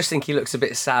 but I just think he looks a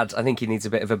bit sad. I think he needs a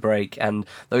bit of a break, and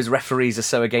those referees are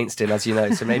so against him, as you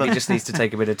know, so maybe he just needs to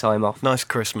take a bit of time off. Nice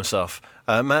Christmas off.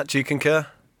 Matt, do you concur?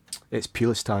 It's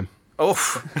Pulis time.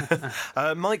 Oh,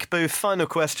 Mike Booth, final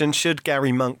question. Should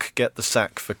Gary Monk get the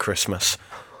sack for Christmas?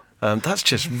 That's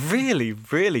just really,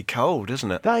 really cold, isn't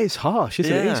it? That is harsh,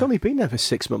 isn't it? He's only been there for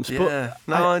 6 months. Yeah.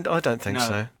 But I don't think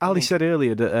so. Ali said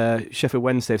earlier that Sheffield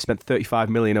Wednesday have spent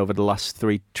 35 million over the last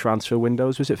 3 transfer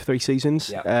windows. Was it for 3 seasons?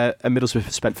 Yeah. And Middlesbrough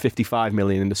have spent 55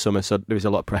 million in the summer, so there is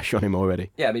a lot of pressure on him already.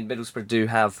 Yeah, I mean, Middlesbrough do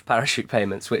have parachute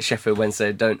payments, which Sheffield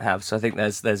Wednesday don't have, so I think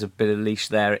there's a bit of leash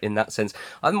there in that sense.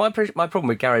 My problem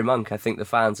with Gary Monk, I think the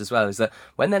fans as well, is that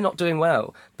when they're not doing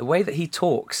well, the way that he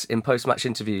talks in post-match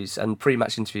interviews and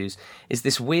pre-match interviews is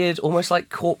this weird, almost like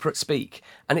corporate speak,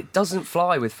 and it doesn't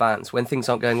fly with fans when things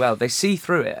aren't going well. They see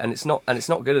through it, and it's not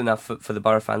good enough for the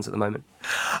Borough fans at the moment.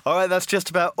 All right, that's just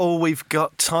about all we've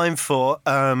got time for.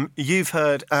 You've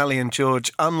heard Ali and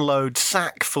George unload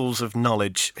sackfuls of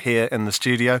knowledge here in the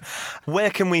studio. Where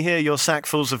can we hear your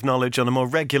sackfuls of knowledge on a more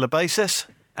regular basis?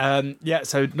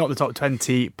 So Not the Top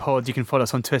 20 pod. You can follow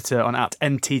us on Twitter on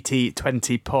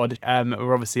 @NTT20pod.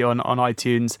 We're obviously on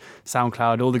iTunes,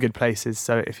 SoundCloud, all the good places.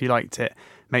 So if you liked it,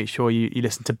 make sure you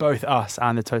listen to both us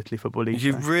and the Totally Football League.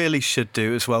 You really should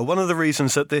do as well. One of the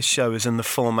reasons that this show is in the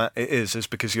format it is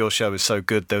because your show is so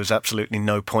good. There was absolutely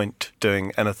no point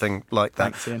doing anything like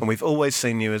that. Thanks, Ian. And we've always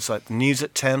seen you as like the news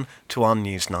at 10 to our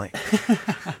news night.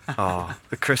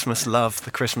 The Christmas love,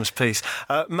 the Christmas peace.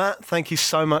 Matt, thank you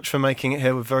so much for making it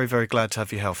here. We're very, very glad to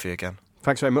have you healthy again.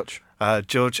 Thanks very much.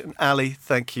 George and Ali,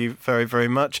 thank you very, very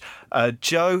much.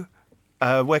 Joe,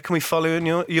 where can we follow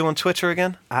you on Twitter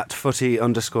again?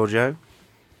 @footy_Joe.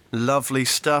 Lovely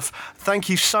stuff. Thank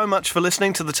you so much for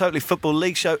listening to the Totally Football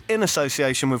League show in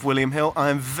association with William Hill. I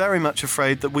am very much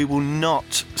afraid that we will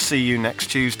not see you next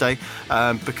Tuesday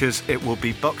because it will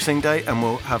be Boxing Day and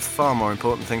we'll have far more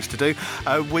important things to do.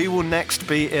 We will next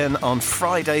be in on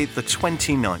Friday the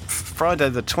 29th. Friday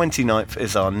the 29th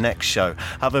is our next show.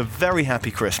 Have a very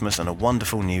happy Christmas and a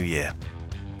wonderful New Year.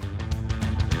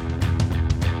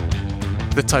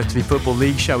 The Totally Football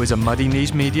League show is a Muddy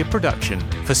Knees Media production.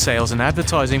 For sales and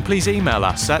advertising, please email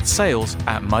us at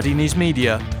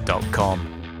sales@muddykneesmedia.com.